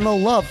water, and the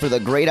love for the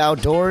great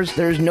outdoors,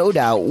 there's no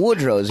doubt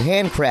Woodrow's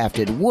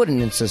handcrafted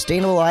wooden and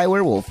sustainable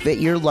eyewear will fit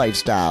your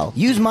lifestyle.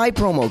 Use my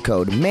promo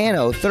code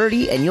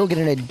MANO30 and you'll get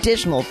an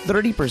additional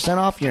 30%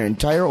 off your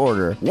entire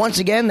order. Once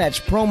again, that's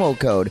promo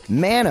code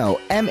MANO,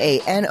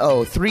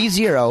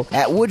 MANO30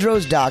 at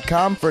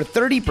woodrows.com for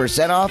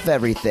 30% off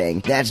everything.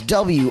 That's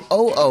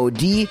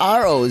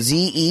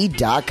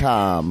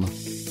WOODROZE.com.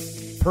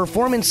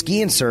 Performance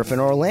Ski and Surf in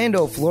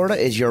Orlando, Florida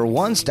is your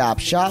one-stop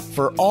shop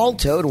for all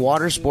towed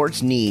water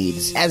sports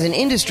needs. As an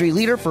industry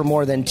leader for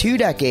more than 2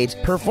 decades,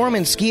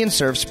 Performance Ski and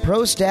Surf's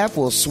pro staff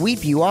will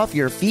sweep you off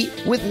your feet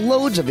with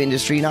loads of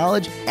industry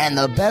knowledge and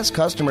the best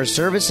customer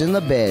service in the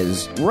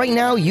biz. Right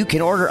now, you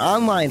can order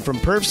online from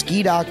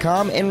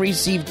perfski.com and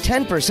receive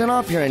 10%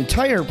 off your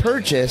entire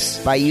purchase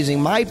by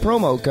using my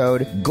promo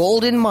code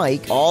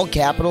GOLDENMIKE, all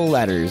capital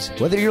letters.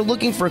 Whether you're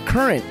looking for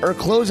current or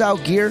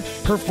closeout gear,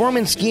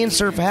 Performance Ski and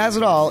Surf has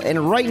it all.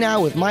 And right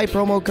now, with my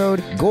promo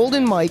code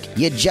Golden Mike,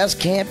 you just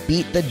can't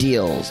beat the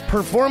deals.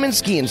 Performance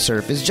Ski and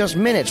Surf is just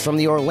minutes from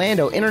the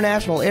Orlando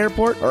International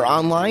Airport or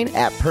online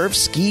at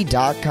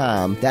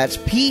perfski.com. That's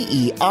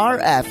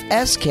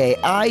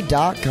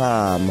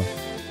PERFSKI.com.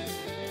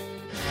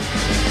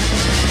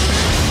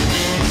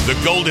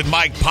 The Golden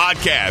Mike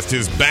Podcast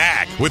is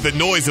back with the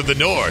Noise of the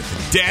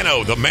North,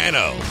 Dano the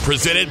Mano,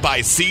 presented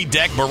by Sea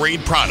Deck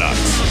Marine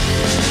Products.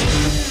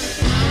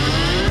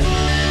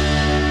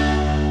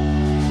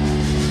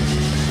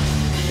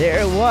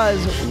 There it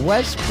was,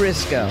 Wes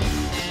Brisco.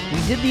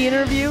 We did the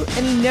interview,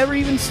 and he never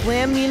even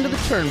slammed me into the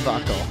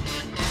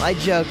turnbuckle. I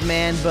joke,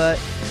 man, but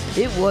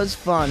it was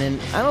fun,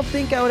 and I don't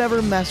think I would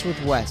ever mess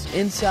with Wes,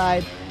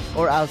 inside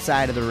or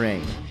outside of the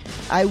ring.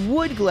 I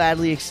would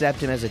gladly accept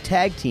him as a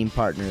tag team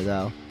partner,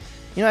 though.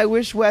 You know, I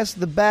wish Wes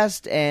the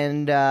best,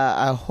 and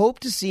I hope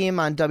to see him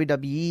on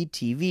WWE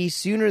TV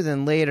sooner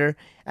than later.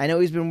 I know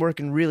he's been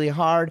working really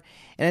hard,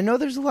 and I know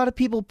there's a lot of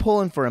people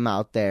pulling for him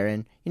out there,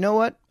 and you know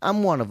what?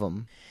 I'm one of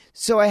them.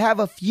 So I have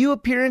a few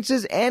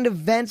appearances and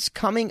events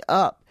coming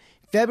up.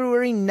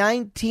 February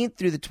 19th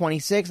through the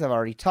 26th, I've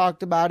already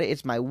talked about it.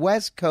 It's my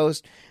West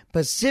Coast,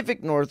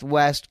 Pacific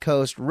Northwest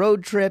Coast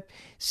road trip,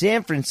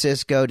 San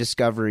Francisco,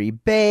 Discovery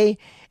Bay,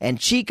 and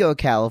Chico,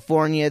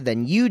 California,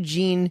 then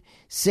Eugene,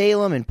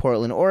 Salem, and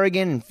Portland,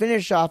 Oregon, and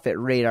finish off at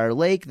Radar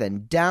Lake,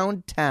 then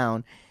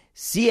downtown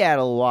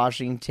Seattle,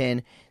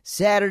 Washington,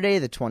 Saturday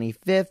the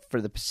 25th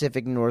for the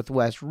Pacific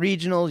Northwest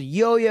Regional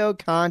Yo-Yo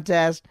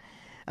Contest.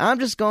 I'm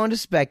just going to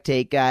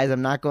spectate, guys.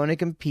 I'm not going to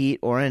compete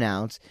or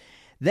announce.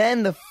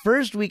 Then the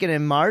first weekend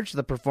in March,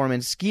 the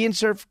Performance Ski and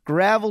Surf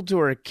Gravel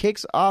Tour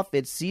kicks off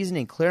its season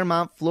in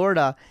Claremont,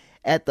 Florida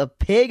at the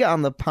Pig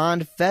on the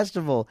Pond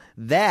Festival.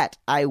 That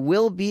I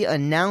will be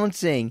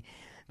announcing.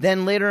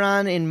 Then later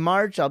on in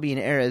March, I'll be in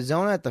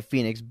Arizona at the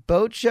Phoenix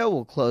Boat Show.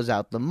 We'll close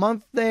out the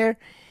month there.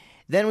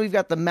 Then we've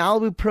got the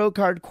Malibu Pro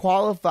Card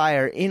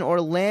Qualifier in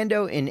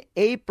Orlando in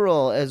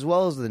April, as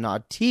well as the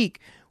Nautique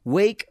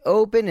Wake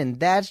Open, and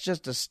that's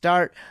just a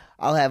start.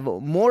 I'll have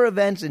more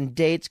events and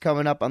dates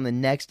coming up on the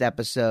next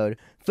episode.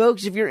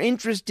 Folks, if you're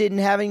interested in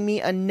having me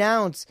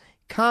announce,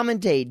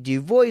 commentate, do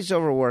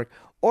voiceover work,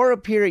 or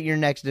appear at your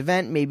next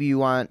event, maybe you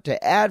want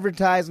to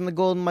advertise on the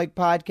Golden Mike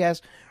Podcast,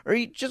 or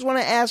you just want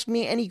to ask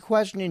me any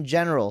question in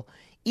general,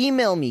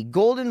 email me,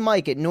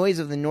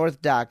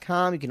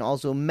 goldenmike@noiseofthenorth.com. You can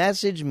also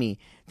message me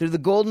through the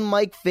Golden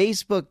Mike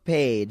Facebook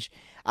page.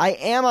 I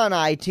am on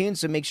iTunes,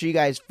 so make sure you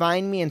guys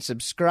find me and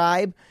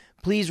subscribe.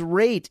 Please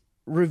rate,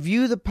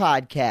 review the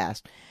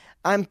podcast.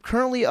 I'm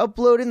currently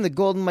uploading the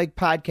Golden Mike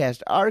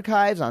Podcast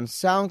archives on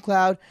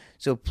SoundCloud,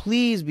 so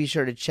please be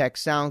sure to check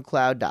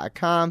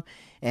SoundCloud.com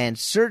and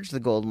search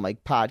the Golden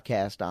Mike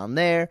Podcast on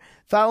there.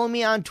 Follow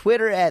me on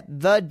Twitter at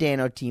the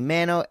Dano T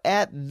Mano,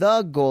 at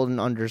the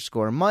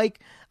Golden_Mike,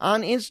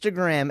 on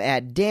Instagram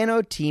at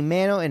Dano T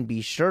Mano, and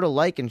be sure to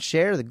like and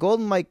share the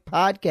Golden Mike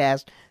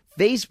Podcast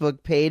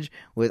Facebook page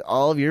with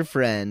all of your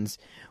friends.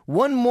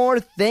 One more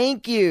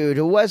thank you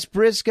to Wes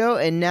Brisco,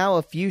 and now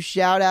a few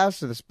shout-outs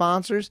to the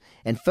sponsors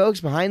and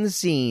folks behind the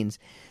scenes.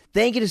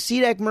 Thank you to Sea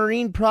Deck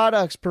Marine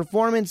Products,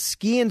 Performance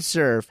Ski and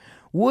Surf,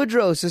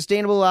 Woodrow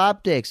Sustainable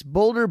Optics,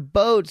 Boulder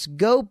Boats,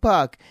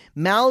 GoPuck,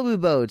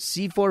 Malibu Boats,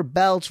 C4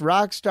 Belts,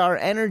 Rockstar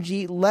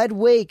Energy, Lead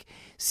Wake,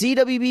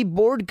 CWB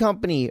Board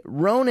Company,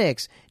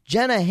 Ronix,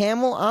 Jenna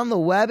Hamill on the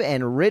web,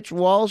 and Rich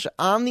Walsh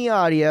on the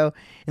audio.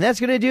 And that's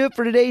going to do it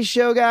for today's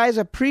show, guys.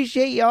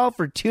 Appreciate y'all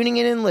for tuning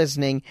in and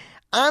listening.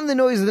 I'm the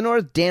Noise of the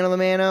North, Dano the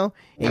Mano,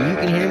 and you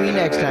can hear me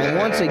next time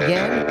once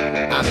again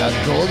on the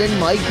Golden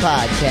Mike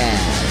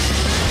Podcast.